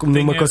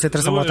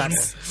concentração motar.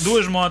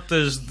 Duas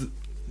motas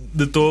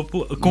de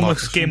topo, com uma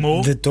que se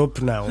queimou. De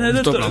topo não.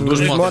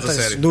 Duas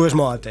motas.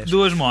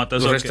 Duas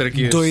motas.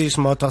 Okay. 2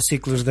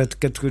 motociclos da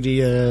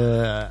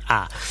categoria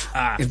A.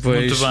 E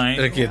depois, muito bem.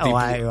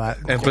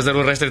 Depois era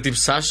o resto era tipo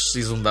sachos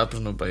e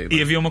zundados no peito.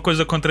 E havia uma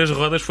coisa com 3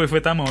 rodas, foi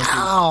feita à mão.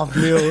 O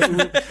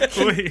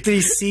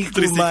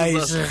triciclo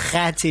mais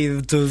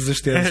rápido de todos os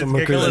tempos.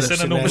 Aquela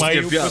cena no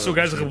meio, se o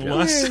gajo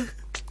rebolasse.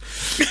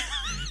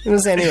 Não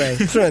sei, anyway.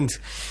 Pronto.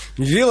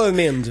 Vila de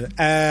Mendo,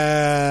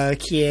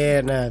 que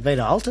é na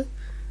Beira Alta.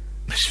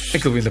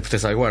 Aquilo ainda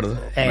pertence à guarda.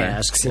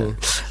 Acho que sim.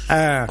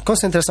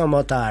 Concentração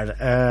motar.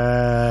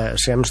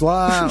 Chegamos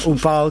lá. O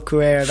palco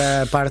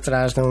era para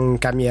trás de um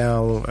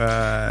caminhão.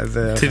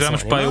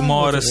 Tivemos para uma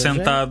hora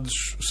sentados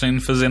sem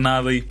fazer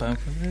nada e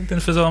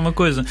tentando fazer alguma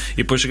coisa. E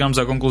depois chegámos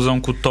à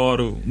conclusão que o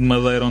toro de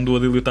madeira onde o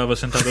Adílio estava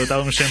sentado,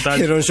 estávamos sentados.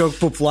 Era um jogo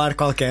popular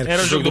qualquer.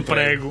 Era o jogo do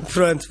prego.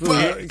 Pronto,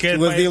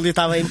 o Adílio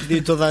estava a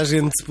impedir toda a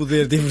gente de se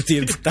poder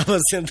divertir porque estava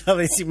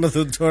sentado em cima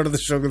do toro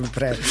do jogo do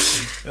prego.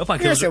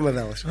 Essa é uma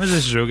delas. Mas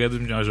esse jogo é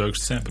dos melhores jogos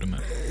de sempre,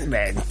 mano.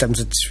 Estamos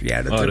a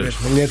desviar outra vez.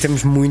 Ainda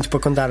temos muito para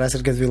contar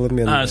acerca de Vila de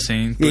Mendo.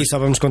 Sim. E só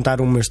vamos contar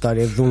uma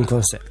história de um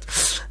concerto.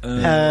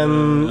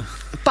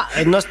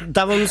 Nós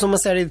estávamos uma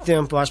série de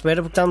tempo à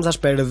espera, porque estávamos à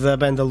espera da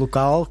banda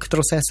local que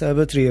trouxesse a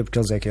bateria, porque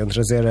eles é que iam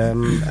trazer a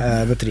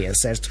bateria,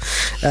 certo?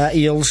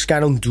 E eles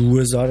chegaram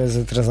 2 horas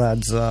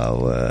atrasados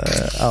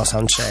ao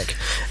soundcheck.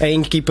 A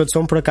equipa de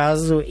som, por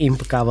acaso,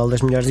 impecável,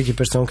 das melhores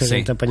equipas de som que a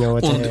gente apanhou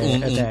até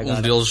agora.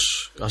 Um deles,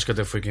 acho que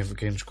até foi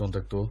quem nos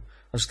contactou.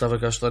 Acho que estava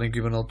cá a estudar em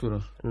equipa na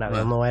altura. Não,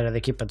 ele não era da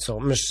equipa de som,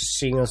 mas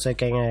sim, eu sei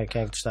quem é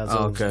que tu estás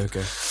a dizer.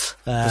 Ok.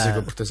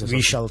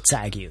 We shall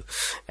tag you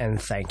and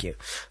thank you.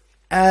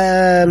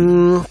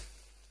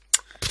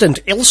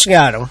 Portanto, eles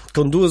chegaram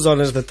com 2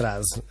 horas de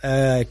atraso,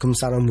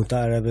 começaram a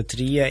mutar a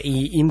bateria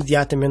e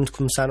imediatamente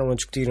começaram a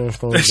discutir uns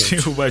com os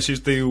outros. O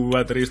baixista e o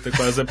baterista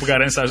quase a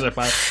pegarem-se à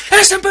chapada.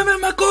 É sempre a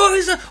mesma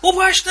coisa, o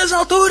baixo nas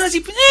alturas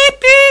e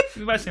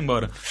vai-se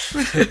embora.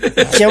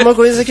 Que é uma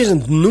coisa que a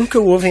gente nunca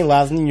ouve em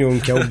lado nenhum,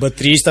 que é o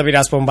baterista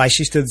virar-se para um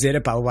baixista a dizer: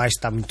 epá, o baixo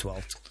está muito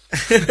alto.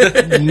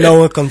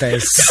 Não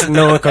acontece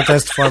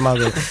de forma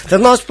alguma.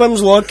 Portanto, nós vamos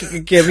logo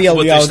que havia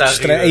ali algo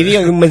estranho,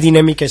 havia uma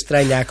dinâmica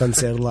estranha a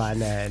acontecer lá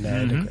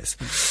na coisa.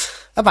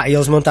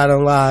 Eles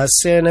montaram lá a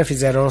cena,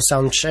 fizeram um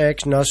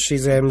soundcheck, nós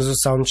fizemos o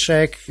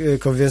soundcheck,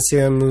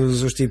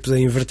 convencemos os tipos a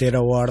inverter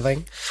a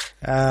ordem,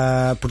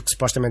 porque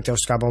supostamente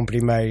eles tocavam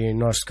primeiro e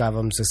nós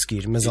tocávamos a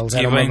seguir, mas eles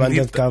eram uma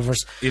banda de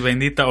covers. E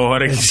bendita a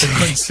hora que isso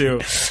aconteceu.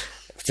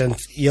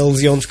 Portanto, eles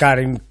iam tocar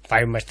em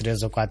umas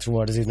 3 ou 4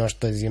 horas e nós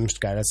depois íamos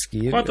tocar a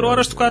seguir. 4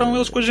 horas tocaram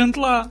eles com a gente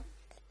lá.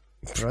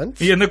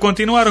 Pronto. E ainda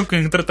continuaram, que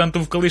entretanto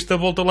o vocalista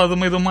voltou lá do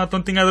meio do mato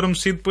onde tinha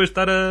adormecido depois de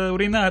estar a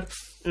urinar.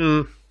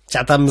 Já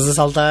estamos a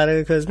saltar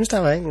coisas, mas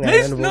está bem.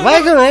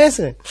 Vai com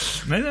essa.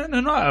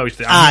 Não, há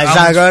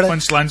já agora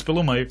punchlines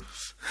pelo meio.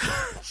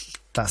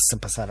 Está-se a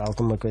passar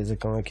alguma coisa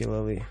com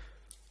aquilo ali.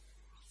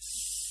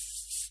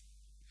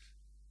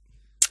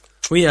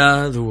 We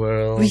are the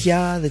world. We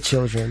are the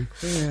children.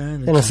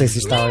 Eu não sei se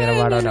está a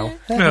gravar ou não.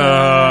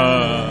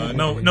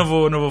 Não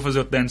vou fazer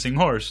o Dancing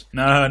Horse.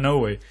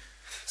 No way.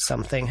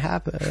 Something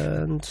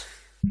happened.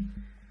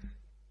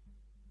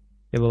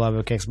 Eu vou lá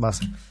ver o que é que se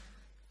passa.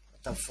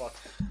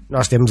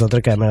 Nós temos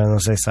outra câmera, não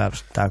sei se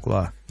sabes. Está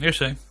lá. Eu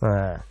sei.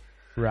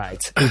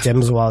 Right. E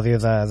temos o áudio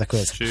da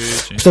coisa.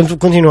 Sim. Portanto,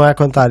 continua a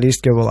contar isto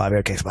que eu vou lá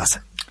ver o que é que se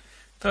passa.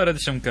 Ora,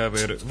 deixa-me cá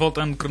ver.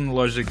 Voltando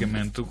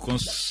cronologicamente, o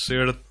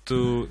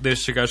concerto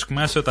destes gajos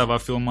começa, eu estava a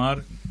filmar,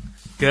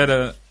 que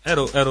era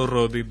o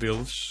roadie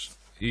deles,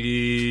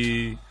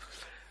 e...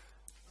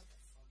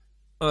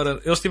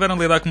 Ora, eles tiveram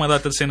de lidar com uma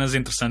data de cenas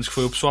interessantes, que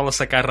foi o pessoal a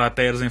sacar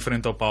rateros em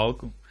frente ao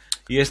palco,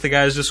 e este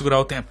gajo a segurar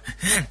o tempo.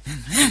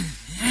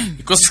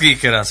 E consegui,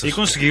 caraças. E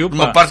conseguiu, pá.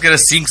 Uma parte que era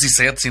 5 e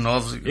 7 e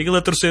 9. E aquilo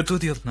a torcer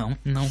tudo e ele,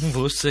 não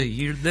vou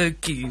sair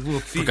daqui, vou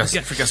ficar.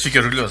 Fica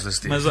orgulhoso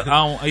desse tipo. Mas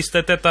isto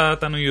até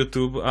está no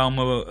YouTube. Há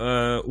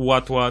o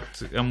What What,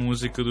 a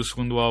música do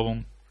segundo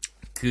álbum,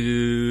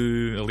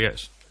 que,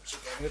 aliás...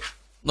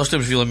 Nós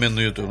temos Vila Mendo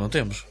no YouTube, não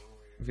temos?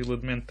 Vila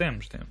de Mendo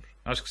temos.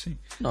 Acho que sim.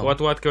 Não. O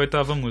What What, que é a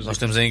 8ª música. Nós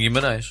temos em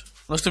Guimarães.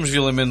 Nós temos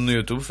Vila Mendo no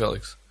YouTube,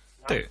 Félix?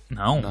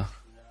 Não.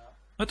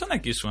 Então onde é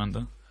que isso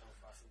anda?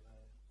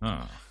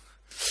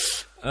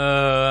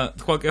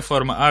 De qualquer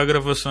forma, há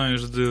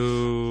gravações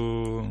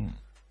do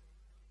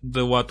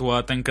What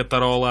What em que a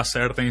tarola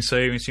acerta em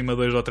seio em cima de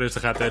 2 ou 3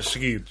 rateros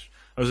seguidos.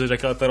 Ou seja,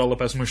 aquela tarola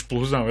parece uma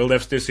explosão. Ele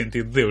deve ter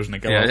sentido Deus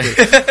naquela altura.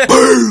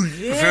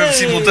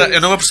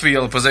 Eu não me apercebi,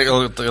 depois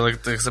ele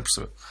tem que se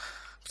aperceber.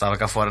 Estava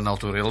cá fora na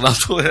altura. Ele na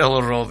altura era o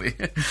Roddy.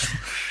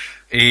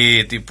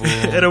 E tipo...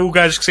 Era o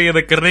gajo que saía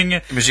da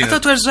carrinha. Imagina. Então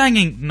tu és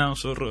Zanhin? Não,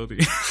 sou Roddy.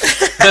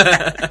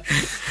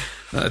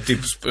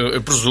 Tipo,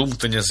 eu presumo que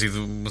tenha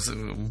sido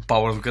um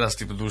power do caralho,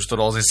 tipo, dos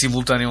tarolos em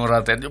simultâneo um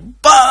ratério.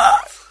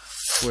 Pá!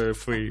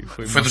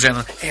 Foi do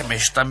género.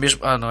 Mas está mesmo...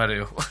 não era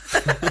eu.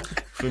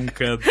 Foi um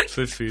bocado...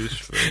 Foi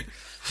fixe.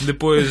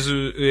 Depois,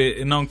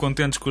 não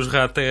contentes com os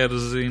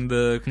rateros,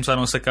 ainda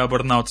começaram a sacar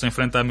burnouts em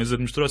frente à mesa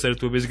de mistura, ou seja, a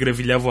tua vez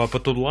gravilha a voar para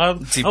todo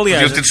lado. Tipo,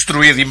 aliás, podiam ter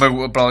destruído e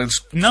para além de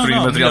destruir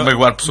material,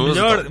 magoar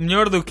pessoas.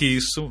 Melhor do que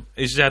isso,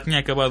 já tinha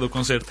acabado o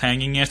concerto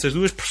Hanging, e estas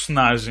 2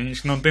 personagens,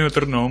 que não têm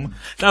outro nome,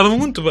 estavam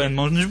muito bem,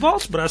 mãos nos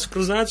bolsos, braços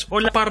cruzados,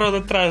 olhar para a roda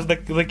de trás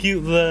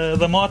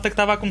da moto que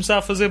estava a começar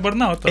a fazer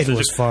burnout. Ou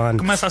seja,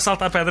 começa a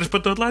saltar pedras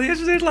para todo lado e a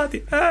dizer lá,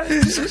 tipo...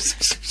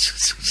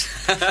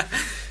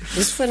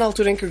 Isso foi na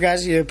altura em que o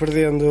gajo ia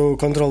perdendo o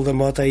controle da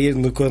moto,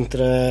 indo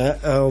contra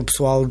o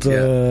pessoal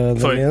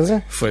da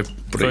mesa? Foi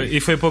por aí.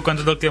 E foi pouco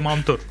antes de ele queimar o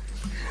motor.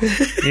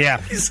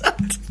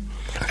 Exato.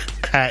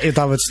 Eu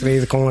estava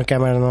distraído com a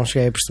câmera, não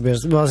cheguei a perceber.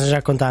 Vocês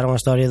já contaram a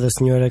história da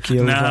senhora que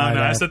ia levar...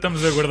 Não, essa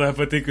estamos a guardar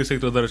para ti, que eu sei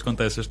que tu adoras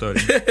contar essa história.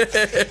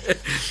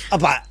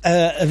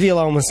 Havia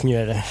lá uma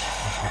senhora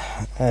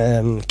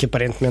que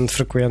aparentemente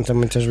frequenta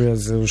muitas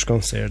vezes os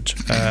concertos,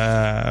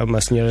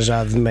 uma senhora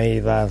já de meia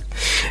idade,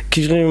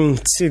 que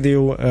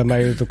decidiu, a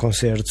meio do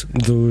concerto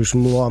dos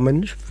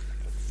Melómanos,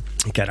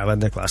 que era a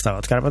banda que lá estava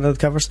a tocar, a banda de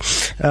covers,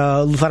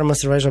 levar uma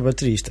cerveja ao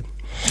baterista.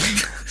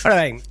 Ora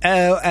bem,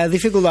 a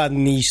dificuldade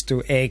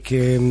nisto é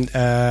que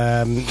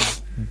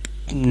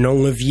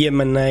não havia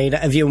maneira,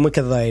 havia uma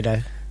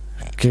cadeira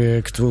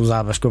que tu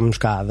usavas como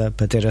escada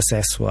para ter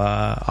acesso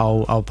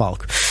ao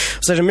palco.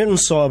 Ou seja, mesmo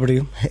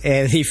sóbrio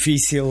é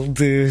difícil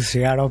de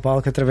chegar ao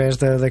palco através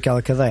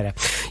daquela cadeira.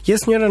 E a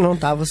senhora não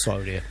estava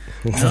sóbria.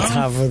 Não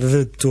estava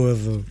de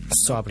todo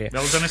sóbria.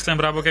 Ela já nem se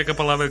lembrava o que é que a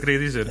palavra queria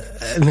dizer.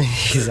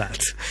 Exato.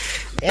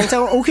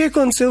 Então, o que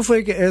aconteceu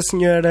foi que a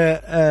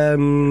senhora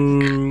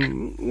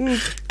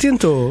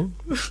tentou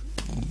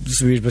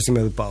subir para cima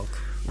do palco.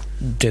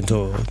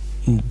 Tentou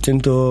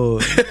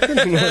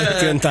a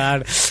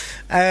tentar.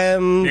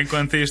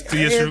 Enquanto isto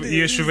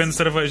ia chovendo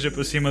cerveja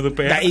para cima do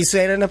pé. Isso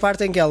era na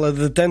parte em que ela,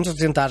 de tanto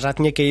tentar, já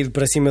tinha caído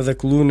para cima da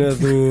coluna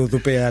do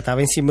pé.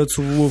 Estava em cima do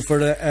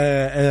subwoofer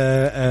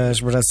a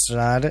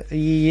esbracejar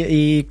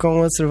e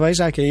com a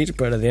cerveja a cair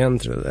para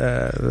dentro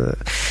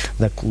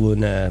da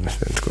coluna.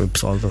 O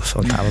pessoal do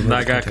som estava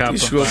da HK.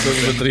 Chegou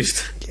todo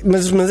baterista.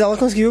 Mas ela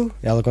conseguiu.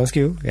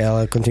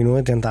 Ela continua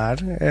a tentar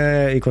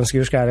e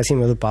conseguiu chegar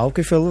acima do palco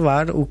e foi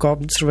levar o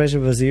copo de cerveja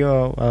vazio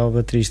ao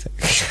baterista.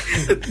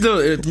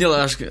 Eu tinha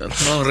lá, acho que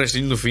um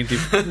restinho no fim,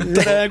 tipo,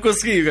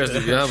 consegui, o gajo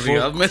tipo,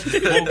 obrigado, mas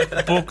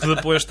pouco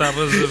depois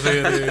estavas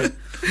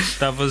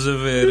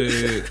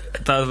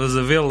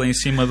a vê-la em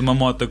cima de uma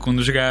moto com um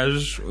dos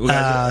gajos, o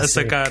gajo a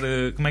sacar,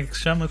 como é que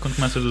se chama quando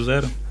começas do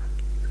zero?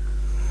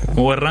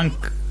 O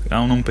arranque,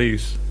 há um nome para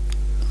isso.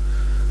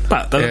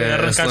 Pá, estás a ver,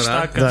 arrancar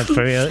estaca.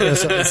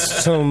 Eu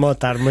sou um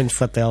motar muito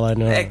fatela,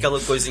 não é? Aquela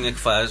coisinha que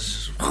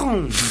faz.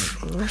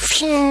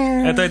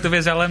 Então tu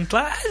vês ela muito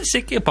lá, não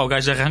sei o quê. Pá, o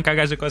gajo arranca, a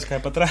gaja quase cai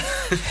para trás.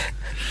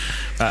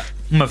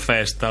 Uma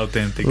festa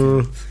autêntica.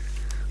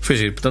 Foi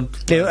giro, portanto.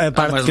 A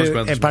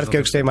parte que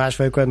eu gostei mais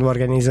foi quando o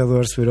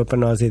organizador se virou para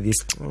nós e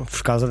disse: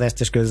 por causa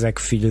destas coisas é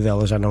que o filho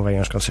dela já não vem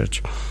aos concertos.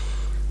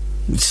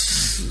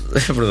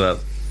 É verdade.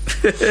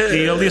 E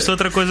ele disse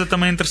outra coisa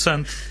também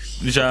interessante.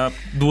 Já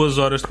 2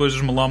 horas depois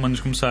dos melómanos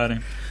começarem.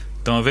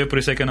 Estão a ver? Por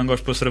isso é que eu não gosto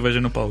de pôr cerveja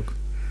no palco.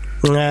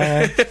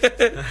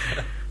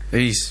 É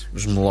isso,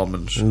 os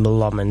melómanos.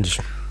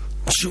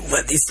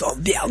 Chuva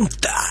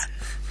dissolvente.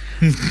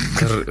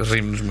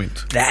 Rimos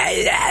muito.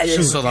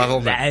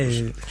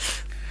 Saudavelmente.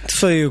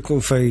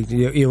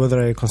 Eu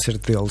adorei o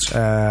concerto deles.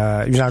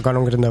 Já agora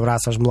um grande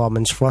abraço aos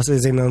melómanos. Se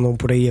vocês ainda andam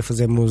por aí a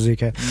fazer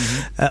música,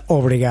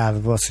 obrigado,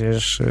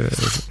 vocês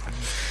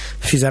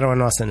fizeram a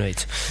nossa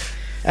noite.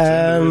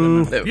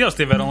 E eles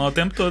estiveram lá o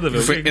tempo todo a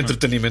ver. Foi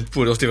entretenimento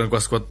puro. Eles estiveram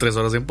quase 4-3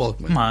 horas em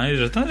palco. Mas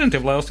então a gente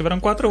esteve lá, eles estiveram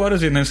 4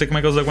 horas e nem sei como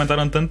é que eles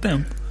aguentaram tanto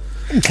tempo.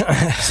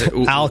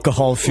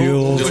 Alcohol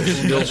fuel.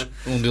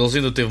 Um deles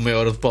ainda teve meia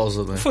hora de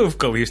pausa, não é? Foi o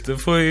vocalista,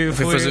 foi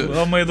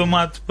ao meio do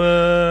mato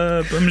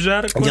para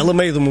mejar. E ele, ao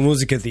meio de uma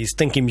música, disse: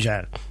 tem que ir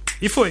mejar.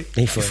 E foi.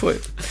 E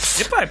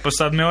pá,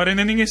 passado meia hora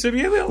ainda ninguém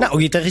sabia dele. Não, o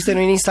guitarrista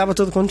no início estava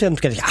todo contente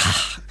porque dizia: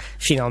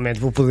 finalmente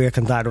vou poder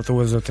cantar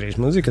 2 ou 3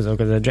 músicas ou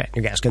coisa do género.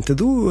 O gajo canta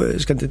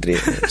 2, canta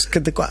 3,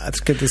 canta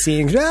 4, canta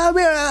 5.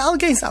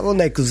 Alguém sabe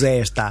onde é que o Zé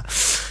está?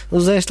 O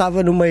Zé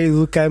estava no meio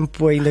do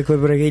campo, ainda com a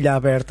braguilha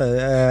aberta,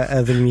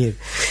 a dormir.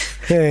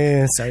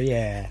 So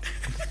yeah.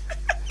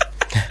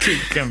 Que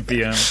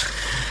campeão.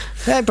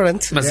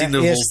 Pronto. Mas ainda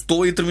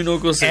voltou e terminou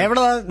com você. É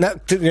verdade. Não,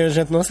 a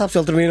gente não sabe se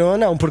ele terminou ou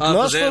não, porque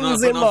nós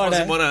fomos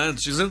embora.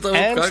 Antes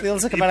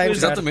deles acabarem.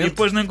 Exatamente. E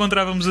depois não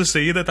encontrávamos a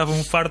saída, estava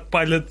um fardo de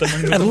palha de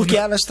tamanho a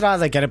bloquear a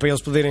estrada, que era para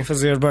eles poderem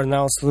fazer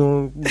burnout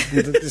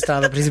da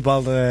estrada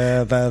principal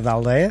da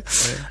aldeia.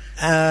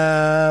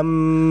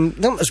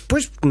 Não, mas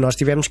depois nós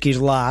tivemos que ir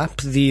lá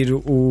pedir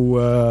o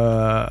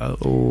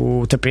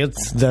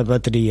tapete da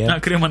bateria.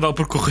 Queria mandá-lo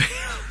por correio.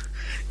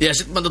 E a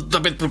gente manda o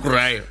tapete por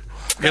correio.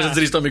 Queres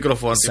dizer isto ao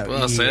microfone?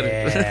 Sério?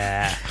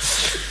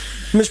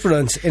 Mas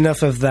pronto,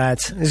 enough of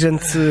that. A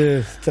gente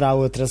terá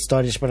outras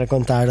histórias para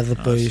contar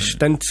depois.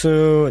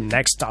 Portanto,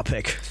 next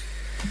topic.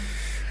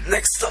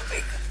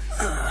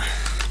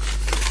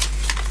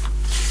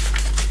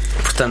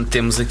 Portanto,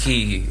 temos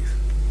aqui.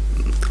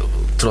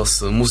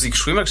 Trouxe músicos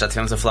Screamer, que já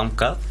tivemos a falar um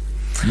bocado.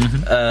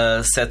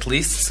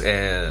 Setlist.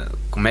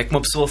 Como é que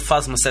uma pessoa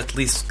faz uma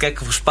setlist? O que é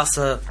que vos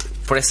passa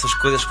por essas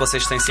coisas que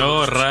vocês têm sempre?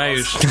 Oh,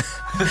 raios!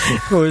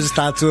 Hoje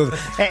está tudo.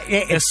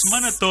 A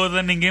semana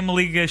toda ninguém me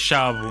liga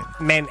chavo.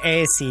 Man,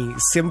 é assim,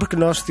 sempre que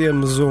nós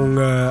temos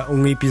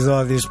um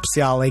episódio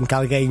especial em que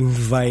alguém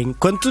vem,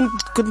 quando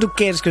tu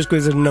queres que as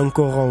coisas não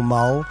corram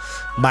mal,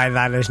 vai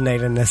dar a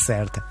asneira na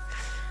certa.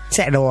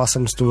 Isso era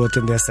awesome se tu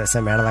atendesse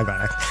essa merda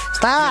agora.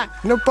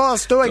 Não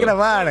posso, estou a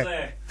gravar.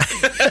 Estamos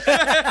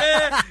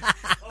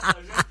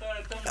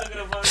a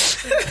gravar.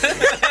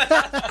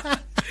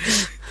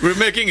 We're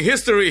making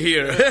history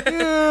here.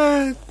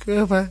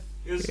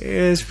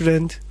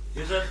 Pronto.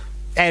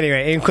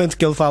 Anyway, enquanto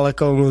que ele fala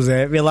com o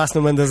Zé, vê lá se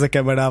não mandas a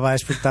câmara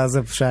abaixo porque estás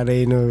a puxar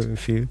aí no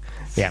fio.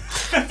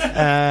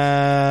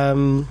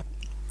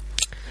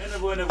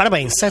 Ora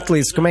bem,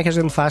 setlist, como é que a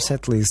gente faz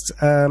setlist?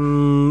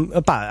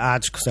 Há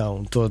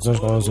discussão, todos uns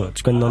com os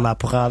outros. Quando não dá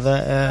porrada,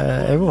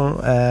 é bom.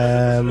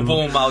 O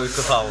bom, o mau e o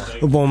cavalo.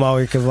 O bom, o mau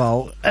e o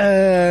cavalo.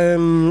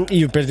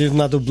 E o perdido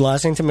na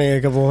dublagem também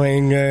acabou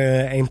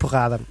em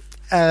porrada.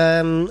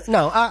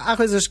 Não, há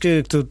coisas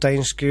que tu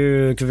tens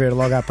que ver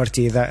logo à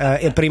partida.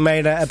 A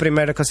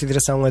primeira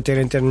consideração a ter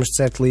em termos de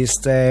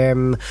setlist é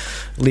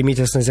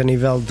limitações a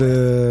nível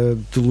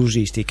de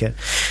logística.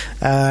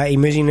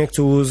 Imagina que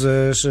tu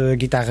usas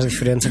guitarras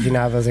diferentes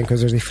afinadas em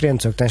coisas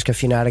diferentes, ou que tens que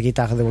afinar a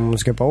guitarra de uma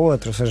música para a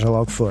outra, ou seja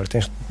lá o que for.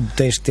 Tens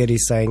que ter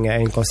isso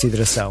em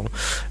consideração.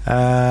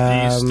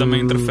 E isso também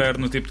interfere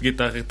no tipo de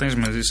guitarra que tens,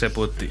 mas isso é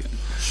para outro dia.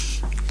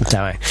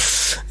 Está bem.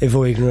 Eu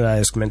vou ignorar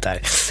esse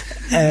comentário.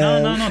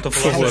 Não, estou a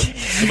falar.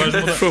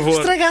 Por favor.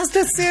 Estragaste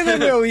a cena,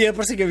 meu. E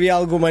parecia que havia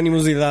alguma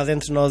animosidade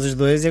entre nós os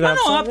dois. E agora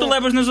não, tu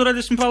levas nas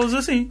orelhas se me falas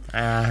assim.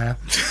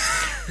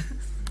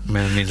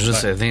 Meninos, já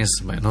sei,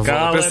 dense, não vale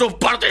a pena. Estou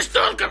parte isto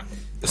todo, cara.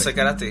 Eu sei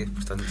karatê,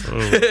 portanto.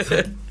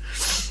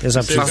 Eu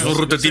já preciso. Faz um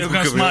rotativo com o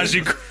cabelo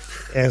mágico.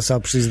 Eu só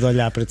preciso de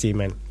olhar para ti,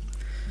 mano.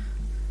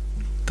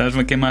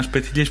 Estás-me a queimar as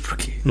patilhas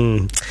porquê?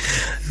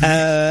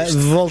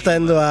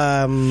 Voltando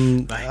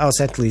ao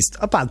setlist.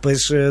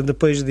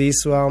 Depois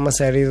disso há uma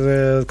série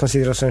de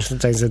considerações que tu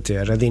tens a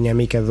ter. A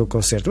dinâmica do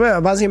concerto.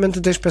 Basicamente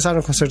tu tens que pensar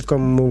no concerto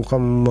como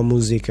uma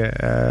música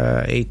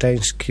e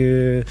tens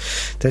que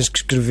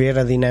escrever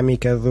a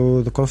dinâmica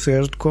do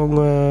concerto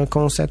com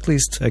o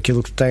setlist.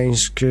 Aquilo que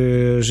tens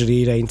que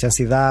gerir a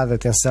intensidade, a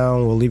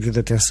tensão, o alívio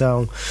da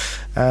tensão.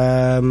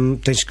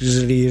 Tens que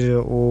gerir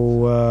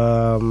o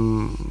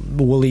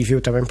alívio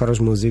também para os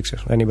músicos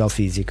a nível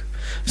físico.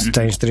 Se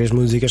tens 3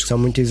 músicas que são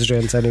muito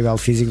exigentes a nível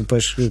físico,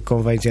 depois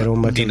convém ter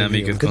uma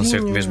dinâmica de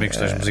concerto mesmo em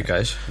questões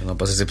musicais. Não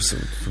posso dizer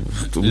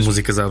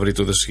músicas a abrir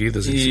todas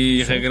seguidas.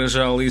 E regra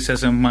geral, isso é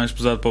sempre mais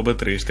pesado para o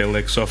baterista. Ele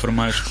é que sofre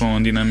mais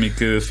com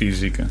dinâmica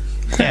física.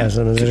 Mas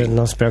a gente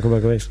não se preocupa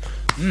com isso.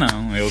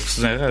 Não, ele que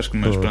se arrasca,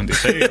 mas pronto,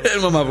 isso é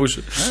uma má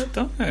bucha.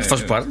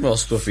 Faz parte do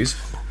nosso ofício.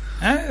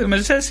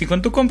 Mas é assim,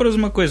 quando tu compras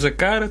uma coisa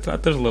cara, tu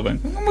atas-la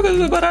bem. Uma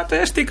coisa barata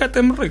é estica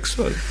até morrer, que se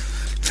foda.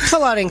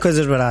 Falar em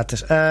coisas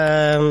baratas,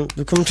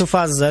 como tu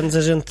fazes anos, a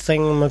gente tem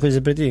uma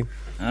coisa para ti.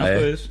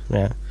 Pois.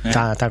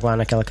 Está lá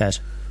naquela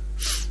caixa.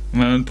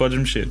 Mas não podes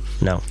mexer.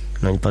 Não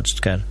lhe podes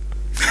tocar.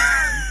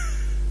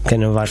 Quem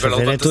não vais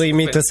fazer é a tua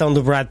imitação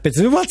do Brad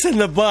Pitt. What's in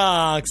the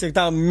box? Eu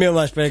estava mesmo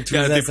à espera que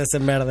tu fizesse essa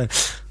merda.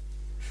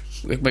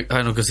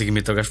 Não consigo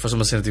imitar. O gajo faz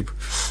uma cena tipo.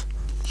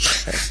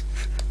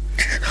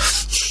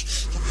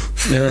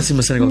 É assim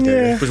uma cena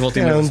qualquer. Depois volta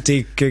é um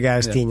tico que o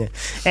gajo tinha.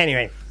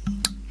 Anyway,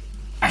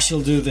 I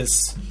shall do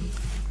this.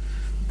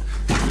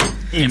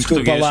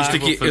 Desculpa lá,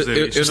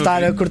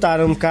 estar a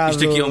cortar um bocado.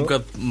 Isto aqui é um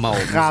bocado mau.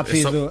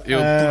 Rápido. Eu,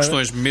 por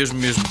questões mesmo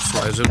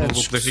pessoais, eu não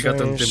vou poder ficar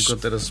tanto tempo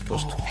quanto era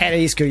suposto. Era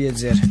isso que eu ia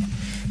dizer.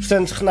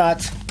 Portanto,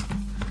 Renato.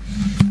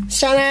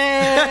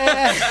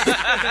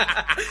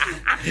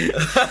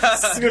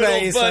 Segura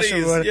isso, faz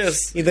favor.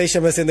 Yes. E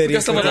deixa-me acender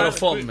isto.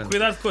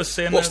 Cuidado com a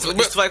cena.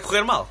 Isto vai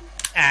correr mal.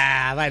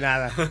 Vai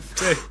nada.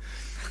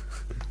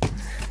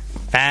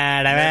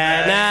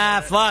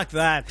 Fuck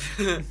that.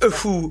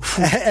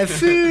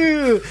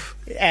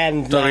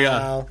 And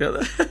now.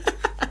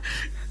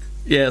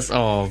 Yes,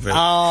 velho.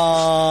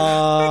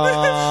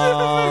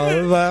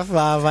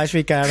 Vais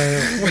ficar.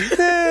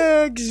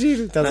 Que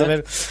giro. Estás a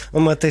ver?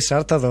 Uma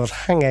t-shirt adoro.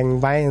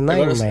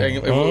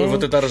 Eu vou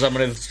tentar arranjar a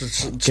maneira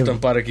de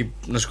estampar aqui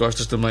nas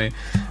costas também.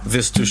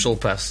 This too shall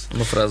pass.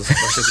 Uma frase.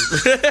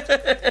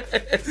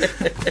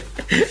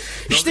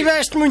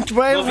 Estiveste muito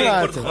bem,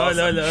 Renato.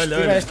 Olha.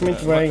 Estiveste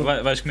muito bem.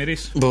 Vais comer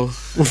isso? Boa.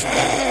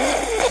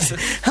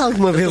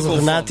 Alguma vez o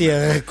Renato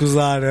ia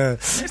recusar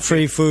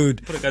free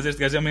food? Por acaso este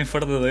gajo é uma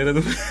enfardadeira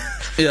do.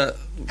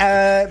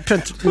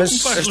 Pronto, mas. Não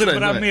faz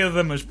lembrar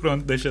meda, mas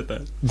pronto, deixa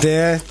estar.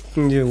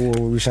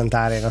 O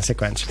jantar é não sei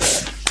quantos.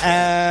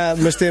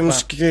 Mas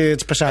temos que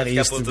despachar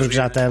isto porque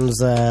já estamos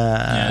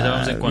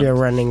we're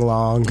running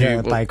long. O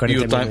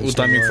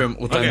timing foi um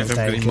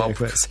bocadinho mau.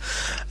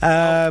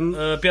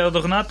 A piada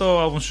do Renato ou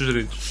alguns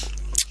sugeridos?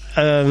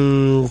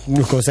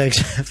 Não consegues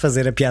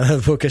fazer a piada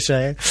de boca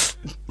cheia?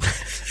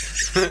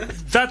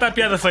 Já está a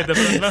piada feita,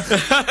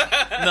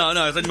 não?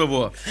 Não, eu tenho uma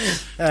boa.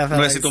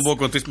 Não é assim tão boa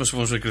quanto isto, mas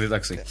vamos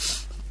acreditar que sim.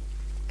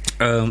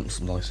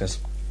 Se me dá licença.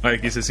 Olha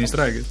que isso assim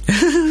estraga.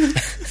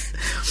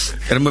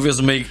 Era uma vez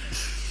uma.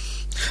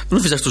 Não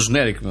fizeste o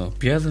genérico, não?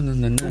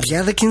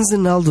 Piada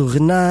quinzenal do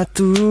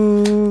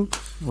Renato.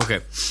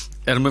 Ok.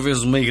 Era uma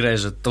vez uma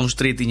igreja tão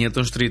estreitinha,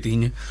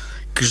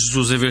 que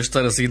Jesus, em vez de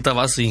estar assim,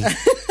 estava assim.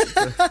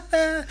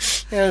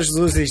 É o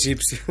Jesus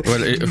egípcio.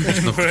 Olha,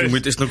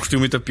 isto não curtiu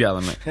muito a piada,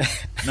 não é?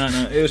 Não,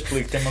 eu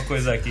explico, tem uma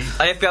coisa aqui.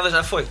 A piada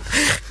já foi.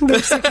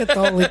 Deve ser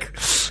católico.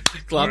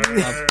 Claro.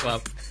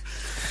 Pronto,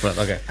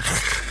 ok.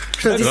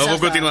 Agora vou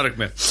continuar a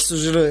comer.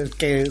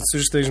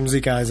 Sugestões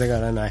musicais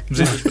agora, não é?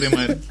 Musitas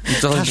primeiro.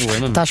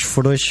 Estás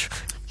frouxo.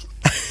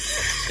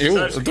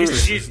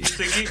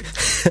 Isto aqui.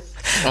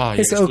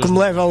 Isso é o que me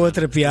leva a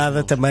outra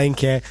piada também,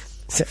 que é.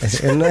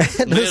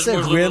 Não se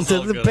aguenta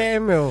de pé,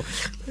 meu.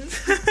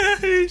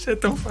 Isto é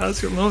tão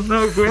fácil,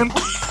 não aguento.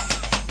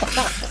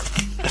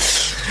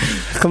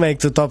 Como é que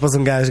tu topas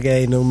um gajo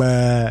gay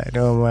numa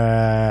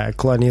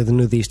colónia de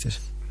nudistas?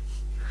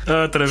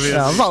 Outra vez.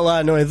 Vá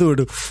lá, não é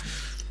duro.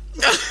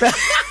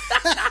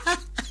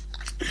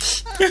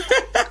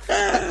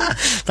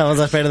 Estavas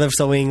à espera da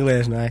versão em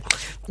inglês, não é?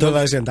 Toda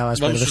a gente estava à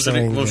espera da versão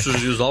em inglês. Vamos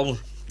sugerir os álbuns?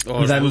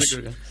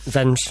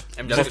 Vamos.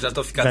 É melhor que eu já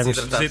estou a ficar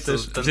desidratado.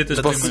 Visitas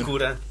para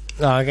segura.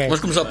 Okay. Vamos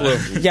começar pelo.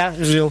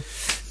 Gil.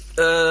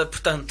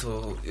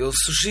 Portanto, eu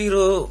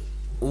sugiro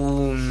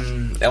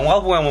é um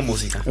álbum ou é uma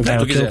música?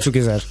 O que tu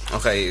quiseres.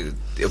 Ok,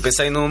 eu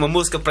pensei numa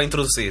música para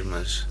introduzir,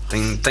 mas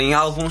tem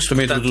álbuns.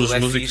 Também portanto, introduz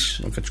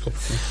músicas. Ok, desculpa.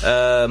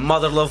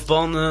 Mother Love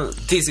Bone,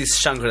 This is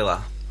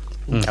Shangri-La.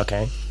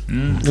 Ok.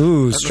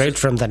 Straight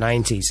from the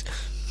 90s.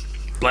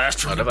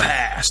 Blast from the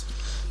past.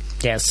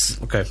 Yes.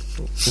 Ok.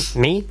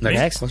 Me?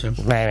 Next.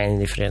 Não é bem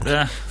diferente.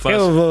 Fácil.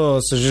 Eu vou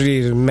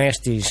sugerir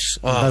Mestis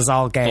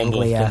Basal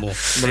Ganglia.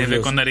 Tem a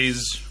ver com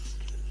narizes.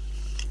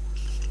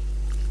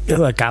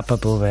 A capa,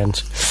 pelo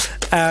menos.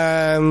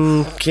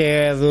 Que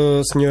é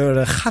do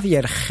Sr.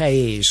 Javier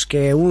Reis, que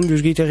é um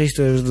dos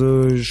guitarristas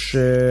dos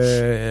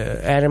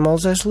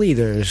Animals as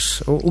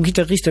Leaders. O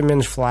guitarrista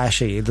menos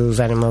flashy dos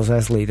Animals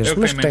as Leaders. É o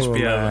que mas tem que menos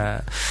tem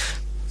piada.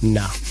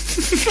 Não.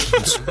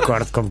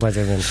 Discordo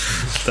completamente.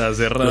 Estás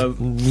errado.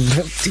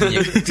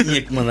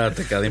 Tinha que mandar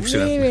atacada,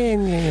 impressionante. É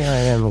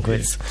a mesma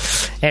coisa.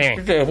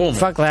 É bom,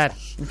 Fuck that.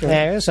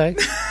 É, eu sei.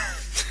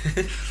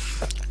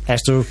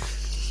 És tu.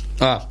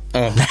 Claro.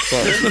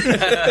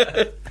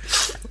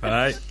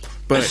 Vai.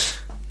 Peraí.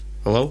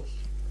 Hello?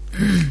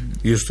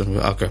 Houston.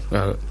 Ok.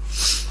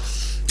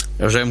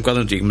 Eu já é um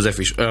bocado antigo, mas é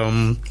fixe.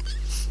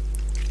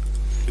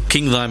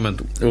 King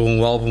Diamond,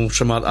 um álbum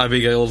chamado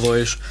Abigail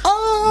 2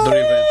 The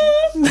Revenge.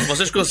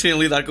 Vocês conseguem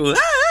lidar com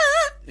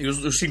e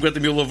os 50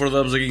 mil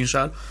overdubs aqui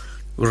inchar.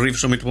 Os riffs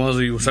são muito bons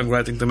e o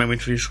songwriting também é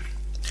muito fixe.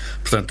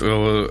 Portanto,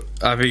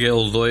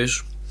 Abigail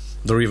 2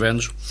 The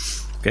Revenge,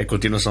 que é a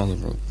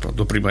continuação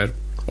do primeiro,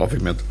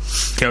 obviamente,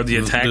 Que é o The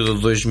Attack.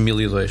 de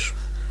 2002.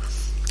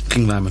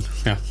 King Diamond.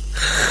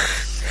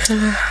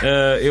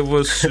 Eu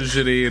vou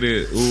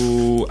sugerir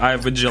o I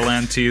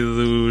Vigilante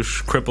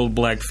dos Crippled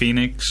Black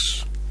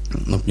Phoenix.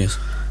 Não conheço.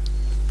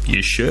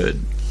 You should.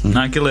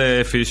 Não, aquilo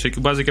é fixe.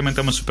 Aquilo basicamente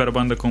é uma super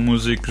banda com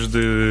músicos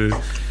de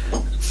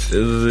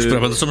Super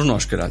banda somos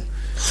nós, caralho.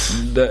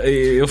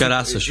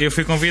 Caraças. Eu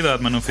fui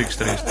convidado, mas não fiques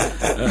triste.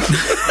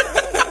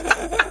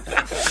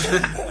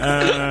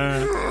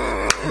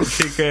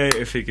 Fiquei.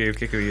 O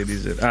que é que eu ia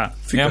dizer?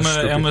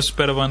 É uma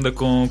super banda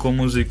com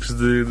músicos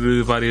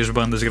de várias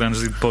bandas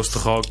grandes de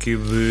post-rock e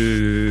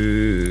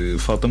de.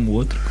 Falta-me o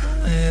outro.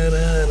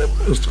 Era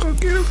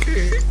post-rock, era o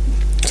quê?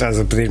 Estás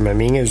a pedir-me a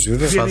minha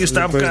ajuda? Depois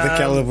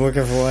daquela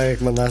boca voleia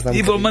que mandaste há um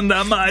E vou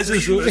mandar mais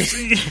ajuda.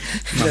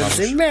 Deve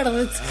ser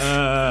merda.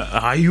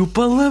 Ai, o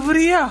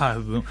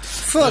palavreado.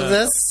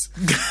 Foda-se.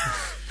 De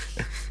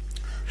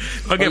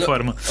qualquer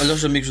forma. Olha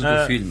os amigos do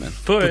teu filho, mano.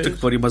 Puta que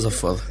pariu, mais a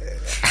foda.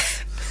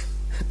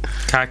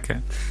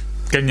 Caca.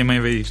 Que a minha mãe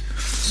vê isto.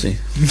 Sim.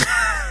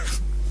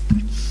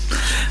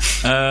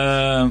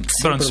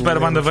 Pronto, super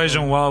banda,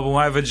 vejam o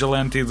álbum I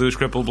Vigilante dos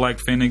Crippled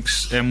Black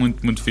Phoenix. É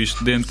muito, muito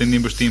fixe. Dentro tem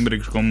níveis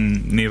tímbricos com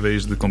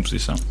níveis de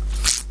composição.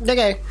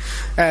 Ok.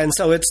 And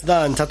so it's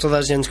done. Está toda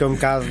a gente com um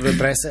bocado de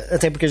pressa.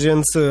 Até porque a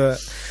gente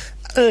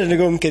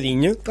negou um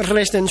bocadinho.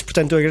 Resta-nos,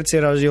 portanto,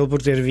 agradecer ao Gil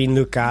por ter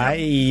vindo cá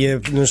e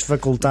nos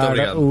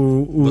facultar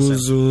o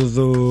uso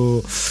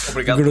do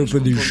grupo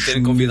dos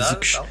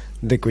músicos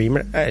da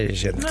Coimbra.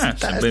 Gente,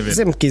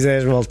 sempre que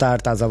quiseres voltar,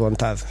 estás à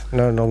vontade.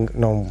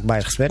 Não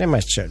vais receber, é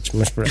mais t-shirts,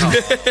 mas pronto.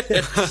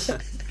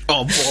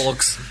 Oh,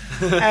 bollocks.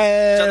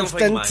 Já não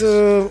venho mais.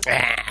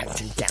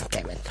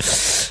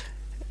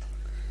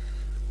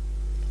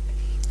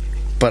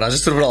 Paragem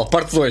cerebral,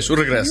 parte 2, o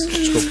regresso.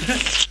 Desculpa.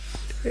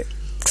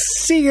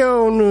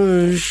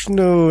 Sigam-nos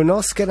no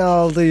nosso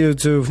canal do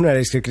YouTube. Não era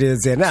isto que eu queria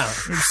dizer, não.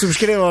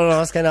 Subscrevam o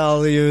nosso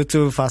canal do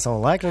YouTube, façam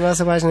um like na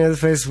nossa página do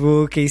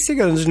Facebook e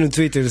sigam-nos no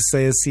Twitter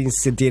se assim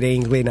se sentirem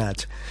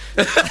inclinados.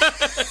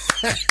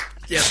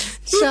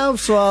 Tchau,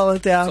 pessoal.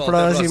 Até à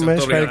próxima.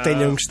 Espero que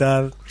tenham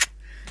gostado.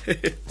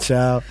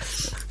 Tchau.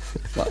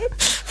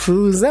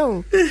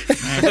 Fusão.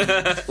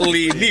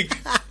 Linic.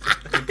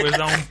 Depois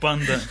dá um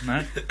panda, não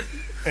é?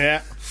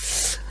 É.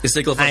 Isso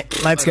é que ele faz.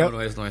 Let's go.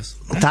 Não é isso.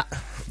 Tá.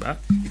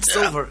 It's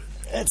over.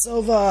 It's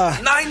over.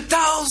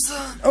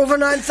 9,000. Over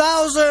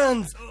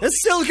 9,000. It's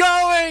still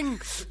going.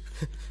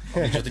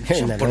 Já tenho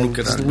que pôr no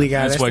caralho.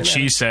 Desligar That's esta what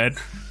she said.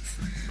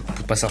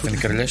 Passar a frente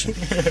de caralhagem.